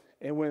kill him.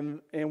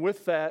 And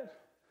with that,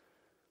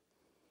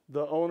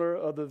 the owner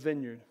of the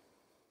vineyard.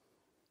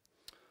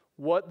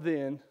 What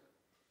then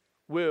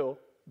will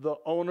the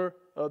owner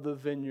of the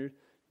vineyard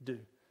do?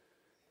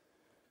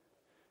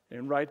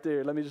 And right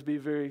there, let me just be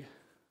very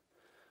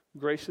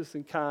gracious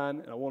and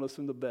kind, and I want to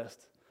assume the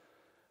best.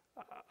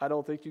 I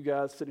don't think you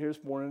guys sitting here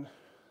this morning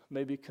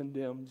maybe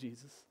condemn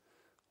Jesus.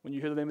 When you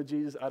hear the name of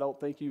Jesus, I don't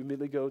think you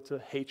immediately go to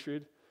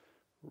hatred,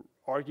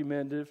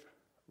 argumentative,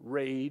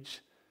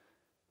 rage.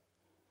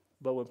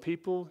 But when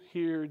people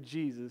hear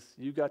Jesus,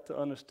 you got to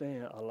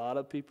understand a lot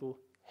of people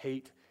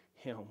hate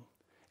him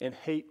and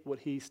hate what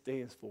he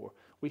stands for.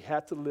 We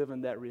have to live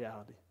in that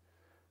reality.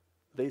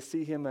 They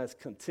see him as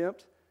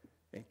contempt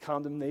and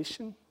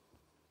condemnation,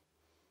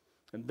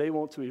 and they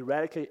want to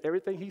eradicate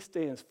everything he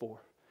stands for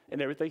and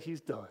everything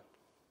he's done.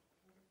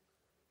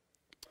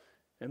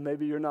 And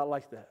maybe you're not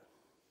like that.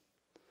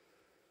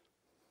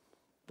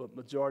 But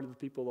majority of the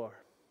people are.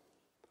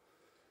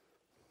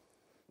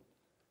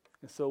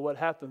 And so what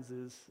happens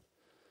is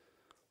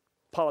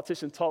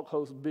politician talk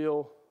host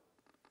Bill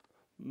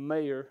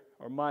Meyer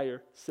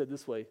said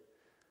this way.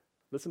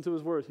 Listen to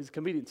his words. He's a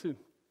comedian too.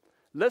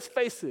 Let's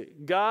face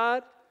it,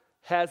 God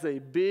has a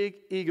big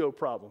ego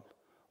problem.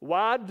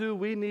 Why do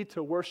we need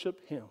to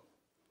worship him?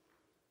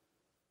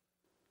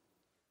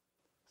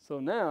 So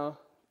now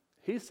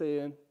he's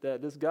saying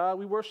that this God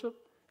we worship,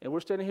 and we're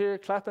standing here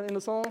clapping in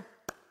the song,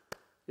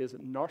 is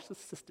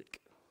narcissistic.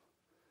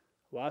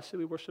 Why should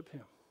we worship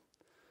him?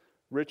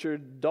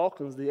 Richard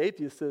Dawkins, the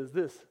atheist, says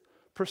this.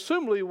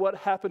 Presumably what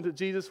happened to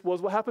Jesus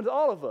was what happened to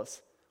all of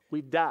us.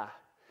 We die.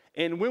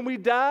 And when we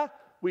die,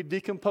 we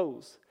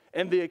decompose.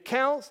 And the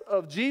accounts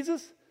of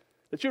Jesus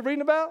that you're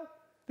reading about,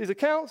 these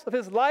accounts of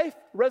his life,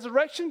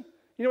 resurrection,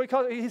 you know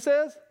what he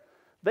says?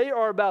 They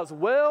are about as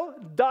well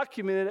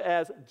documented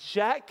as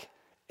Jack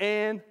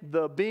and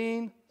the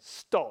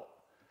Beanstalk.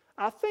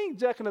 I think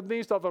Jack and the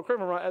Beanstalk, if I'm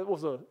correct, right,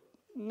 was a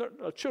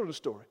children's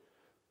story.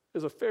 It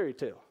was a fairy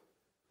tale.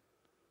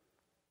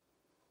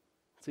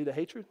 See the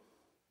hatred?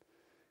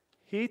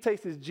 He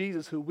takes this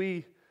Jesus who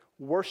we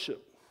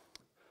worship,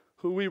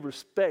 who we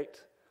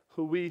respect,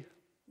 who we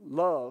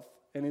love,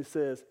 and he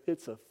says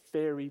it's a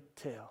fairy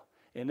tale.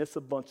 And it's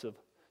a bunch of,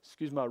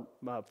 excuse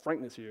my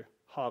frankness here,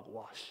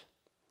 hogwash.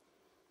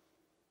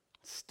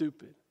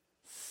 Stupid,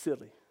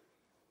 silly.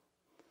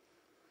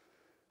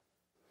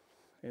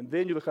 And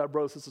then you look at our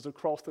brothers and sisters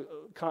across the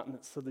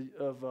continents of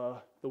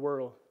the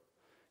world.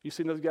 You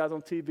see those guys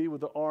on TV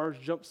with the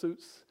orange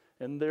jumpsuits,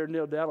 and they're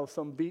kneeled down on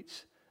some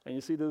beach, and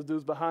you see those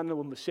dudes behind them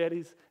with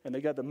machetes, and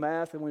they got the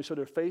mask, and when they show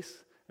their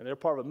face, and they're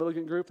part of a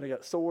militant group, and they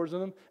got swords in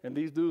them, and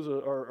these dudes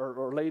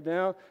are laid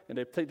down, and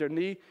they take their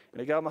knee,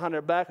 and they got them behind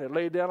their back, and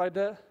they're laid down like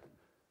that,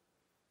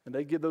 and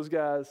they give those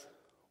guys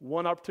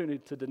one opportunity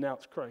to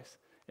denounce Christ,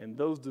 and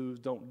those dudes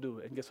don't do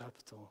it. And guess what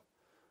happens to them?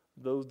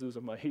 Those dudes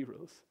are my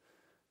heroes.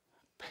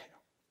 Bam.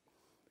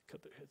 They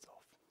cut their heads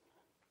off.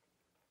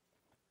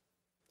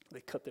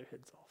 They cut their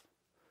heads off.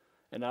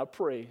 And I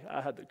pray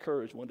I had the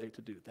courage one day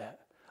to do that.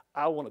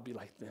 I want to be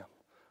like them.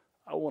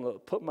 I want to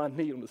put my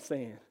knee on the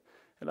sand,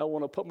 and I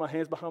want to put my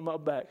hands behind my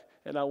back,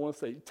 and I want to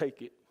say,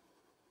 take it.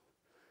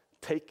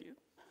 Take it.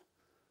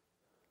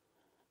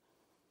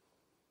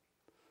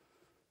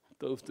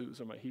 Those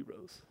dudes are my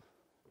heroes.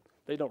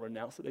 They don't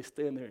renounce it. They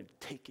stand there and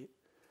take it.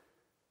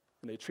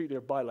 And they treat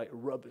their body like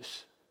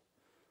rubbish.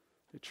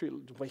 They treat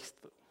it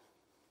wasteful.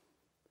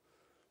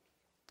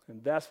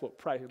 And that's what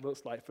practice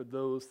looks like for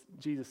those,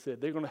 Jesus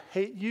said, they're going to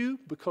hate you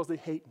because they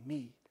hate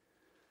me.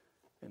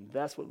 And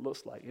that's what it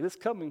looks like. And it's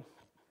coming.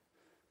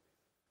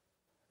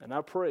 And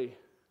I pray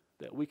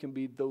that we can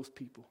be those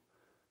people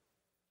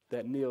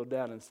that kneel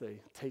down and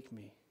say, take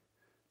me.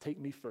 Take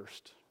me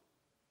first.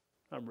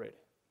 I'm ready.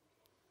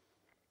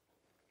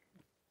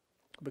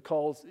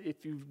 Because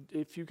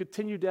if you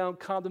continue down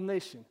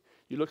condemnation,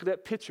 you look at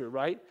that picture,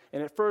 right?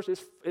 And at first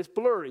it's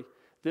blurry,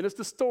 then it's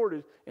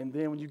distorted, and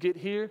then when you get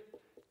here,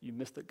 you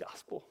miss the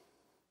gospel.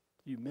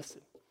 You miss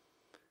it.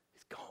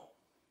 It's gone.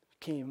 You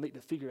can't even make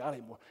the figure out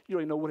anymore. You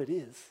don't even know what it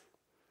is.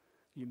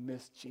 You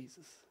miss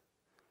Jesus,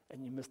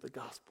 and you miss the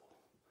gospel,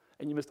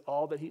 and you missed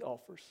all that he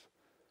offers.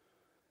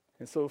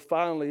 And so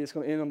finally, it's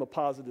going to end on the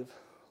positive.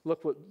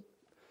 Look what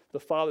the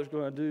Father's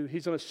going to do.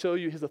 He's going to show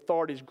you his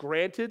authority is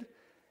granted,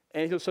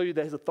 and he'll show you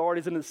that his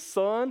authority is in his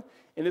Son,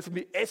 and this will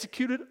be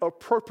executed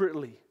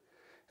appropriately.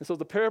 And so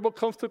the parable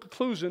comes to a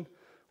conclusion.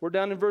 We're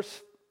down in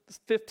verse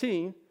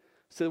 15.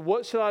 Said,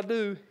 what shall I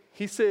do?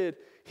 He said,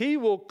 he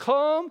will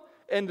come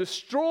and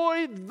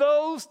destroy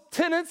those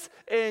tenants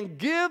and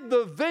give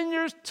the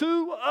vineyards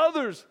to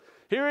others.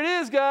 Here it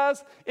is,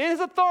 guys. In his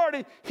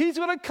authority, he's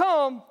going to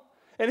come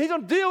and he's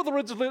going to deal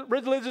with the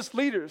religious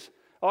leaders.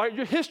 All right,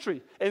 your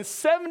history. In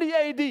 70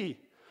 AD,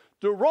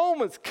 the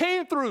Romans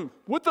came through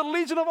with the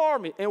Legion of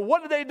Army. And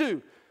what did they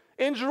do?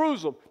 In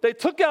Jerusalem, they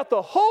took out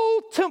the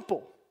whole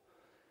temple.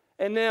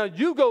 And now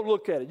you go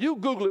look at it. You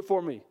Google it for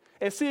me.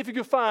 And see if you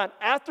can find,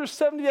 after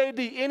 70 AD,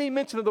 any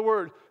mention of the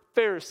word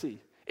Pharisee,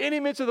 any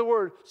mention of the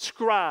word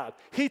scribe.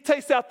 He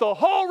takes out the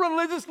whole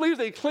religious leaders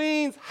and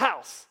cleans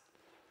house.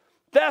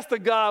 That's the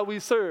God we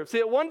serve.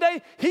 See, one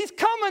day, he's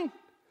coming,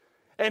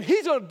 and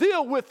he's going to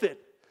deal with it.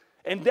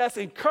 And that's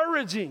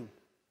encouraging.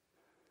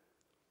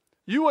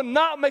 You will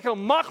not make a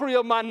mockery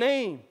of my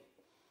name.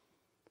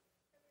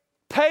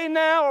 Pay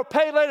now or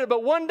pay later,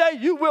 but one day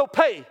you will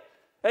pay.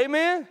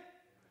 Amen?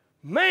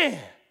 Man.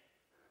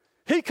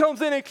 He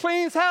comes in and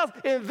cleans house,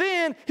 and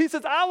then he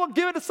says, I will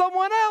give it to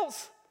someone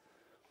else.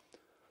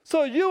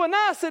 So you and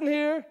I sitting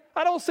here,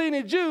 I don't see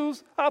any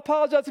Jews. I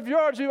apologize if you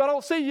are a Jew. I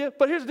don't see you.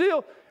 But here's the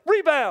deal.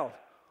 Rebound.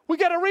 We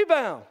got a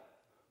rebound.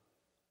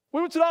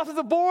 We went to the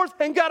offensive boards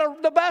and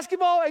got the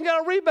basketball and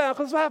got a rebound.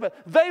 Because what happened?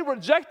 They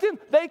rejected him.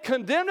 They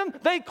condemned him.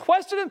 They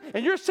questioned him.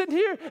 And you're sitting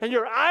here, and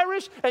you're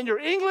Irish, and you're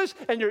English,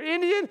 and you're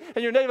Indian,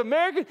 and you're Native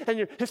American, and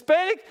you're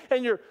Hispanic,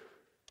 and you're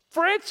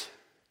French.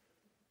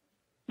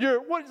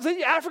 You're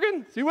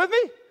African? You with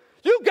me?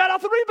 You got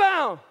off the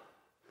rebound.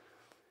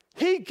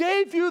 He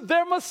gave you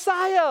their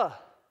Messiah.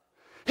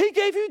 He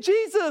gave you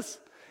Jesus.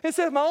 And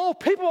said, my own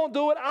people won't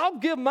do it. I'll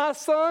give my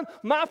son,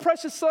 my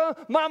precious son,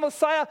 my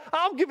Messiah,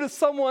 I'll give it to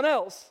someone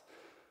else.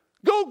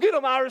 Go get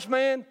him, Irish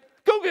man.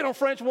 Go get him,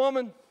 French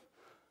woman.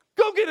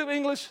 Go get him,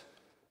 English.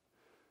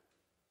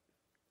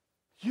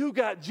 You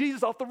got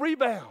Jesus off the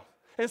rebound.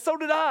 And so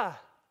did I.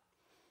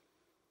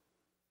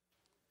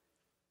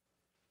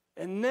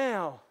 And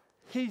now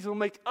he's going to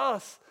make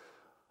us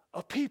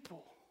a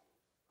people.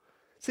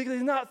 See, because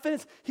he's not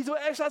finished. He's going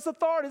to exercise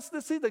authority.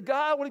 See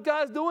what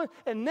God's doing.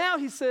 And now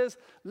he says,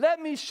 let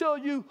me show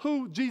you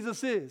who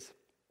Jesus is.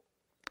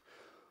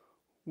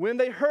 When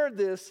they heard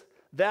this,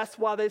 that's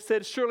why they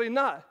said, surely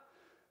not.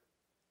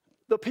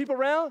 The people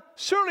around,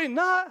 surely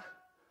not.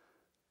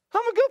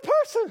 I'm a good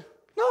person.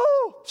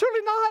 No,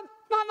 surely not.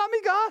 Not me,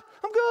 God.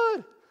 I'm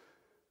good.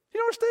 You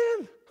don't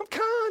understand? I'm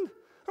kind.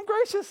 I'm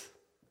gracious.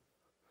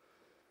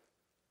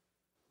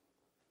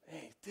 And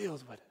he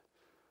deals with it.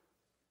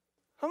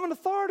 I'm an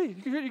authority.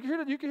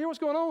 You can hear what's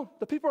going on.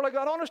 The people are like,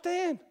 I don't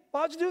understand.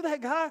 Why'd you do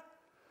that, guy?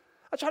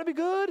 I try to be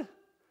good. And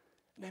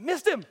they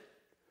missed him.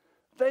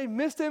 They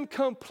missed him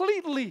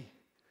completely.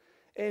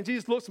 And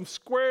Jesus looks him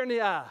square in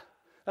the eye.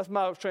 That's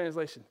my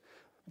translation.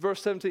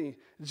 Verse 17.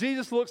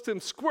 Jesus looks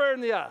him square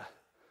in the eye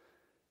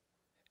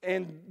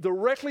and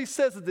directly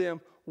says to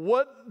them,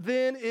 what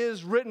then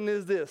is written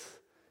is this.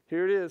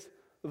 Here it is.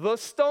 The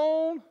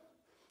stone,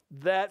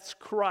 that's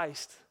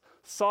Christ.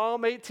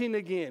 Psalm 18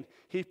 again.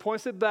 He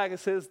points it back and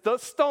says, the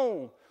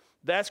stone,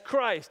 that's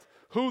Christ,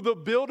 who the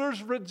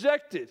builders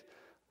rejected.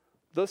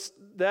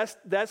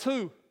 That's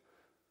who?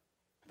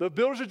 The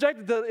builders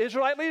rejected the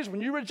Israelite leaders.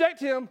 When you reject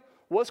him,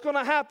 what's going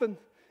to happen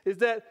is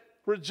that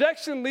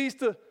rejection leads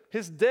to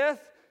his death,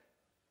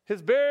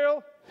 his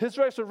burial, his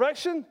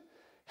resurrection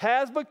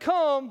has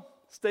become,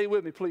 stay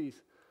with me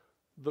please,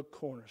 the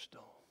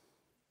cornerstone.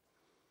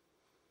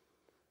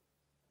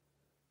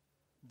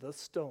 The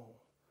stone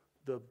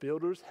the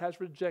builders has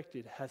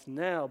rejected has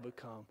now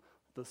become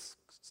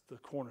the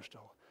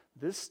cornerstone.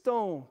 This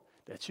stone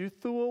that you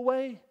threw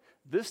away,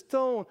 this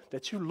stone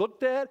that you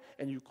looked at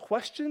and you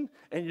questioned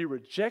and you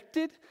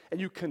rejected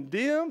and you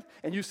condemned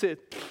and you said,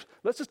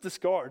 let's just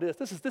discard this.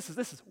 This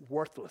is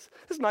worthless.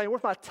 This is not even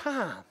worth my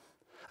time.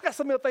 I got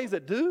so many other things to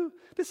do.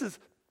 It's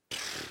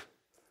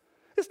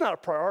not a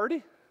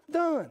priority.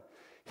 Done.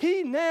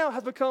 He now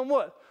has become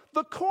what?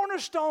 The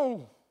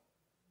cornerstone.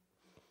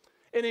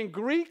 And in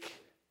Greek,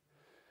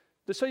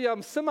 to show you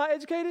I'm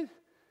semi-educated,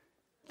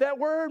 that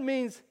word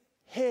means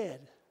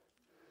head.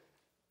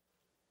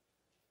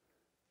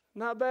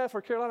 Not bad for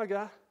a Carolina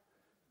guy.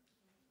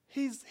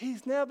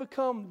 He's now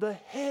become the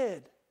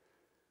head.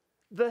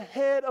 The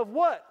head of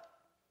what?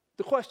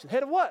 The question,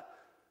 head of what?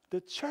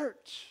 The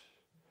church.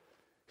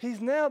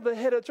 He's now the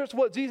head of the church.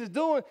 What Jesus is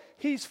doing,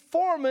 he's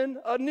forming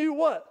a new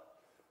what?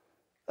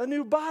 A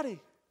new body.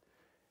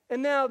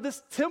 And now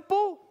this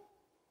temple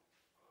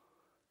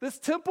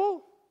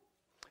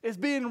is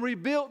being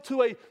rebuilt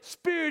to a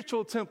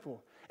spiritual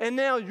temple. And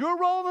now your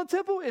role in the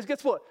temple is,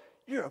 guess what?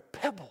 You're a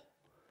pebble.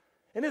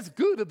 And it's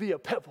good to be a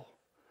pebble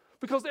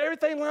because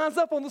everything lines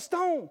up on the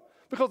stone,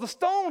 because the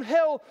stone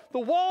held the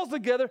walls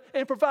together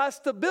and provides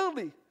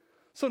stability.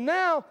 So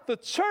now the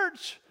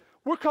church,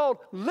 we're called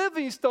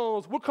living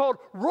stones. We're called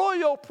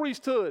royal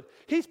priesthood.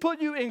 He's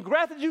put you and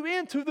grafted you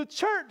into the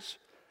church.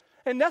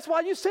 And that's why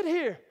you sit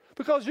here,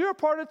 because you're a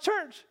part of the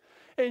church.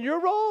 And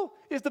your role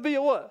is to be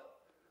a what?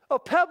 A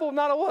pebble,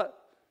 not a what?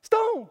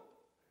 Stone.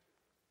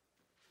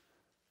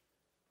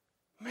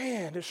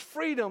 Man, there's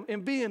freedom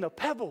in being a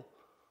pebble.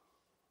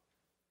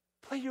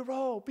 Play your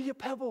role. Be a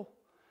pebble.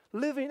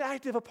 Living,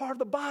 active, a part of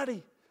the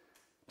body.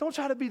 Don't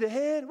try to be the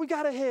head. We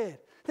got a head.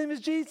 His name is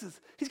Jesus.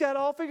 He's got it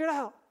all figured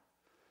out.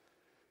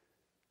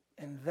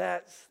 And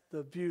that's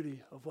the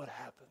beauty of what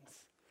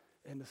happens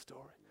in the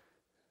story.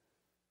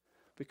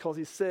 Because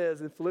he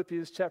says in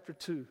Philippians chapter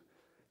 2,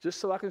 just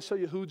so I can show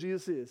you who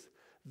Jesus is,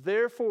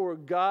 therefore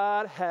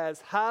God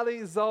has highly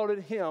exalted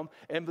him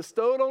and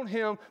bestowed on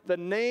him the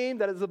name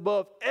that is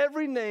above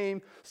every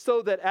name,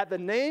 so that at the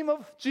name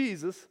of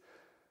Jesus,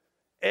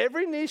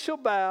 every knee shall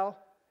bow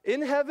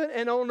in heaven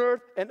and on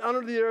earth and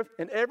under the earth,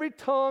 and every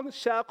tongue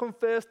shall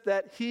confess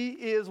that he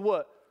is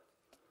what?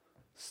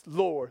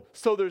 Lord.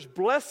 So there's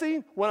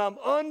blessing when I'm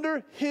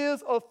under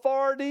his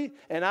authority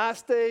and I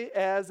stay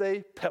as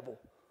a pebble.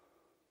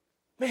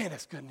 Man,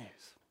 that's good news.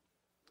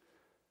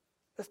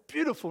 That's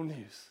beautiful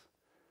news.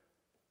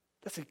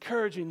 That's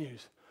encouraging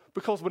news.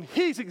 Because when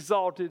he's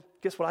exalted,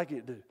 guess what I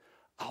get to do?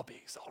 I'll be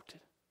exalted.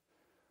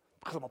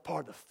 Because I'm a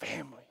part of the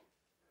family.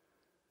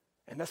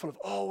 And that's what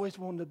I've always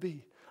wanted to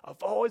be.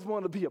 I've always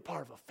wanted to be a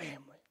part of a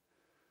family.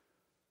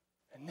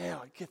 And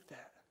now I get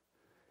that.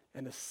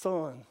 And the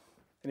Son,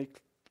 and he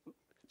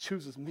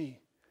chooses me.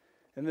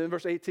 And then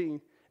verse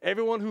 18,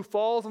 everyone who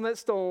falls on that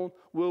stone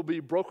will be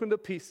broken to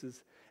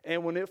pieces.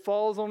 And when it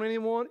falls on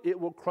anyone, it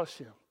will crush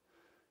him.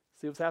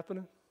 See what's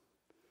happening?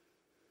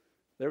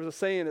 There was a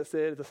saying that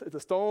said, if the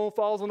stone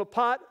falls on the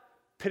pot,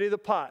 pity the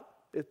pot.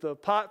 If the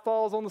pot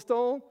falls on the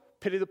stone,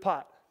 pity the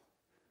pot.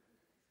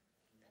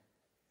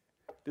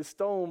 This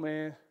stone,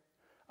 man,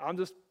 I'm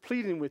just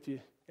pleading with you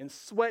and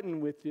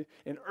sweating with you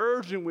and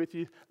urging with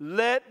you,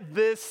 let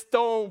this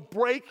stone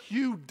break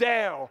you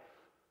down.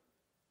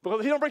 Because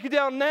if he don't break you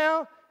down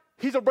now,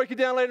 he's going to break you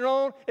down later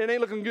on, and it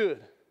ain't looking good.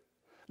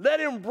 Let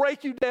him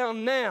break you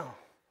down now.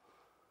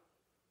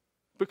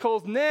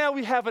 Because now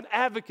we have an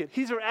advocate.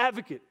 He's our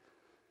advocate.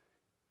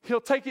 He'll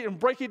take it and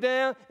break it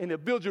down, and he'll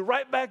build you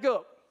right back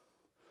up.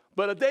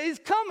 But a day's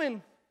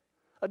coming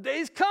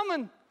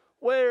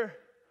where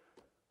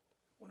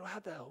we don't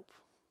have that hope.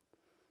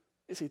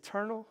 It's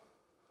eternal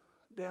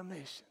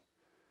damnation.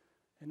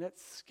 And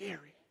that's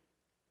scary.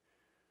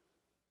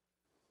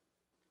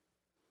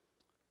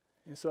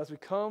 And so as we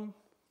come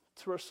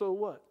to our so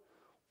what?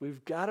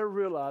 We've got to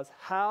realize,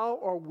 how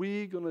are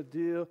we going to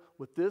deal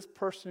with this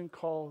person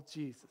called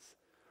Jesus?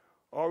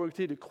 Are we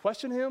going to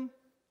question him?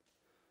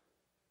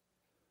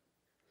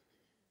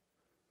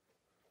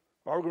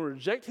 Are we going to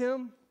reject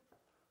him?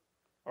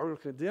 Are we going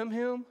to condemn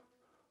him?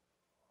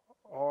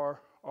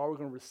 Or are we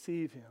going to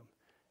receive him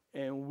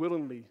and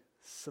willingly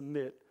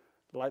submit,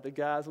 like the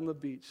guys on the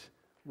beach,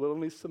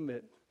 willingly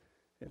submit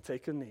and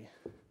take a knee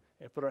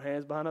and put our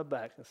hands behind our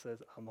back and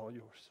says, I'm all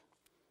yours.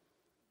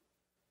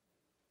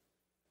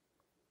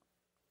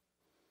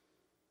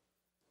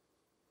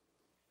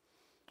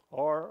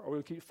 Or are we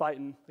going to keep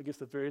fighting against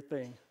the very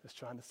thing that's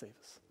trying to save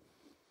us?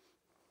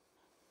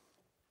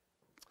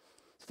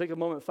 So take a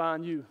moment,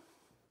 find you.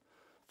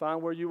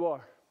 Find where you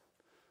are.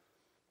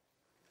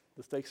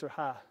 The stakes are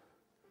high,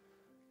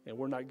 and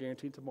we're not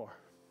guaranteed tomorrow.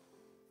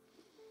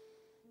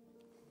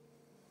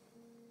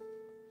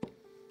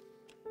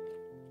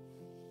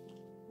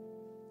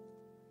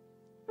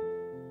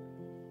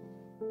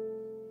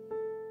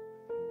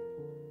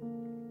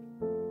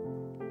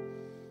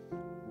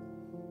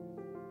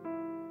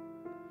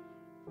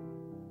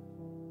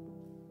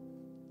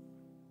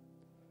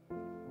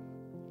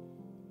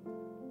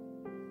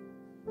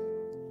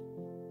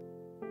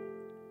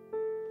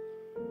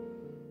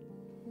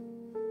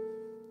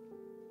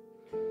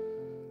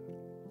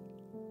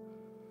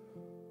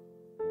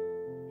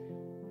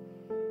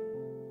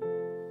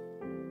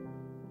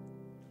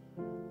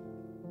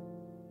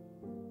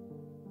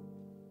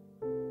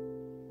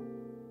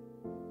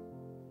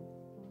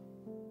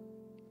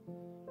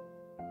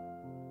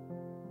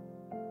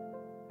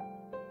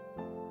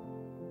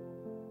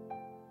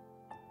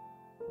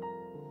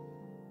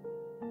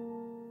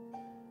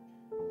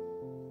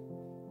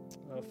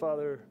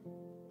 Father,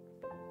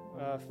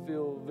 I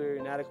feel very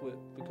inadequate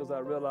because I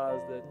realize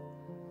that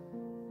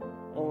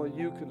only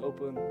you can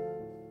open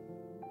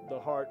the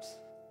hearts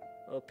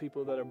of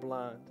people that are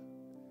blind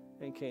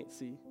and can't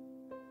see.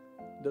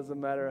 It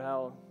doesn't matter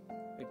how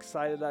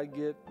excited I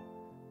get,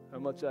 how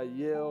much I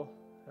yell,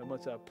 how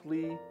much I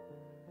plead,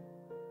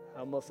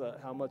 how much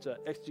I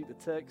execute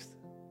the text.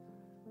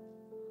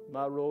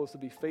 My role is to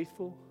be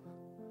faithful.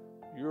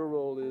 Your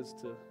role is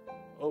to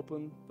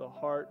open the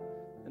heart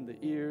and the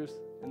ears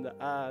and the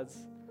eyes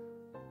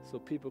so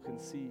people can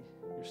see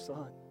your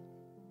Son.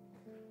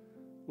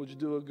 Would you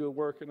do a good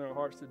work in our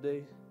hearts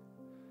today?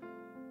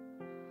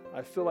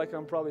 I feel like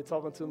I'm probably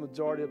talking to a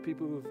majority of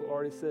people who've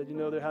already said,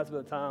 there has been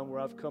a time where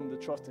I've come to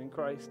trust in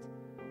Christ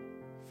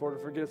for the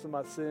forgiveness of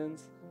my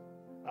sins.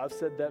 I've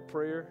said that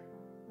prayer.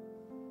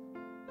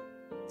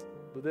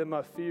 But then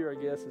my fear, I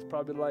guess, is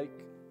probably like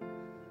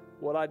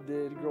what I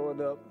did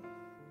growing up.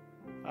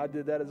 I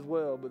did that as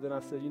well, but then I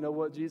said, you know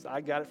what, Jesus,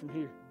 I got it from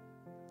here.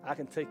 I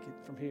can take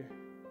it from here.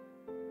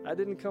 I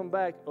didn't come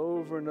back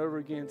over and over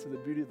again to the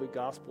beauty of the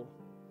gospel.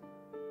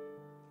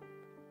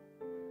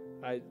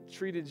 I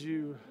treated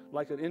you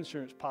like an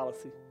insurance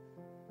policy,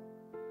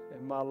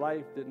 and my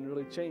life didn't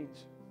really change.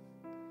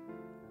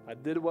 I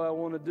did what I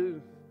wanted to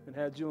do and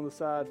had you on the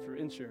side for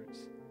insurance.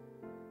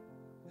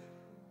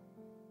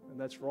 And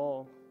that's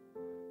wrong,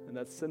 and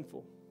that's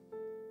sinful.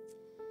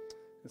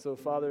 And so,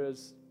 Father,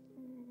 as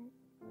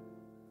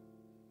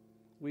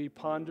we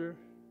ponder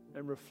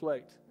and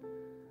reflect,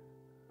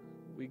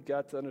 we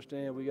got to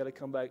understand we got to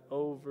come back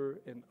over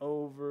and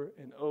over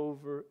and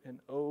over and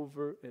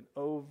over and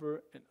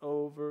over and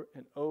over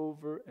and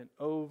over and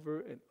over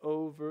and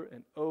over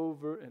and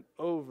over and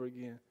over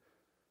again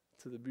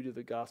to the beauty of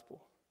the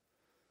gospel.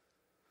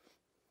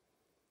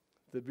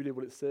 The beauty of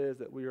what it says,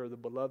 that we are the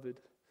beloved,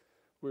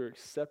 we are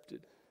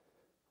accepted,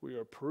 we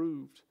are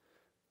approved,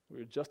 we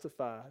are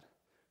justified,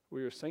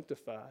 we are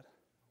sanctified,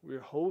 we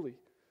are holy.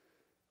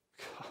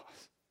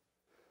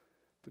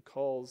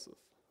 Because of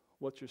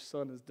what your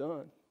Son has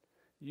done.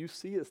 You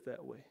see us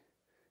that way.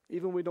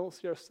 Even when we don't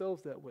see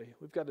ourselves that way.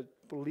 We've got to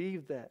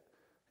believe that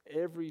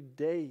every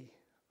day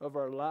of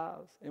our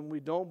lives. And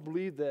we don't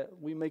believe that,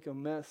 we make a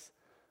mess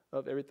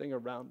of everything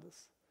around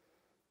us.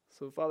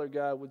 So, Father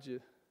God, would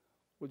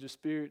your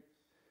Spirit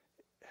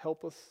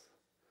help us?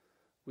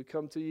 We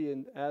come to you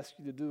and ask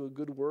you to do a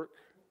good work.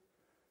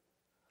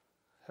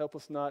 Help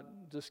us not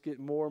just get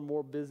more and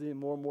more busy and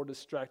more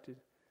distracted,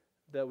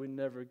 that we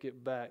never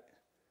get back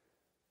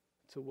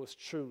to what's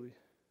truly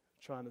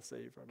trying to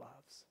save our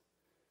lives.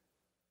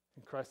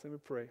 In Christ's name we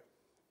pray.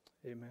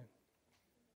 Amen.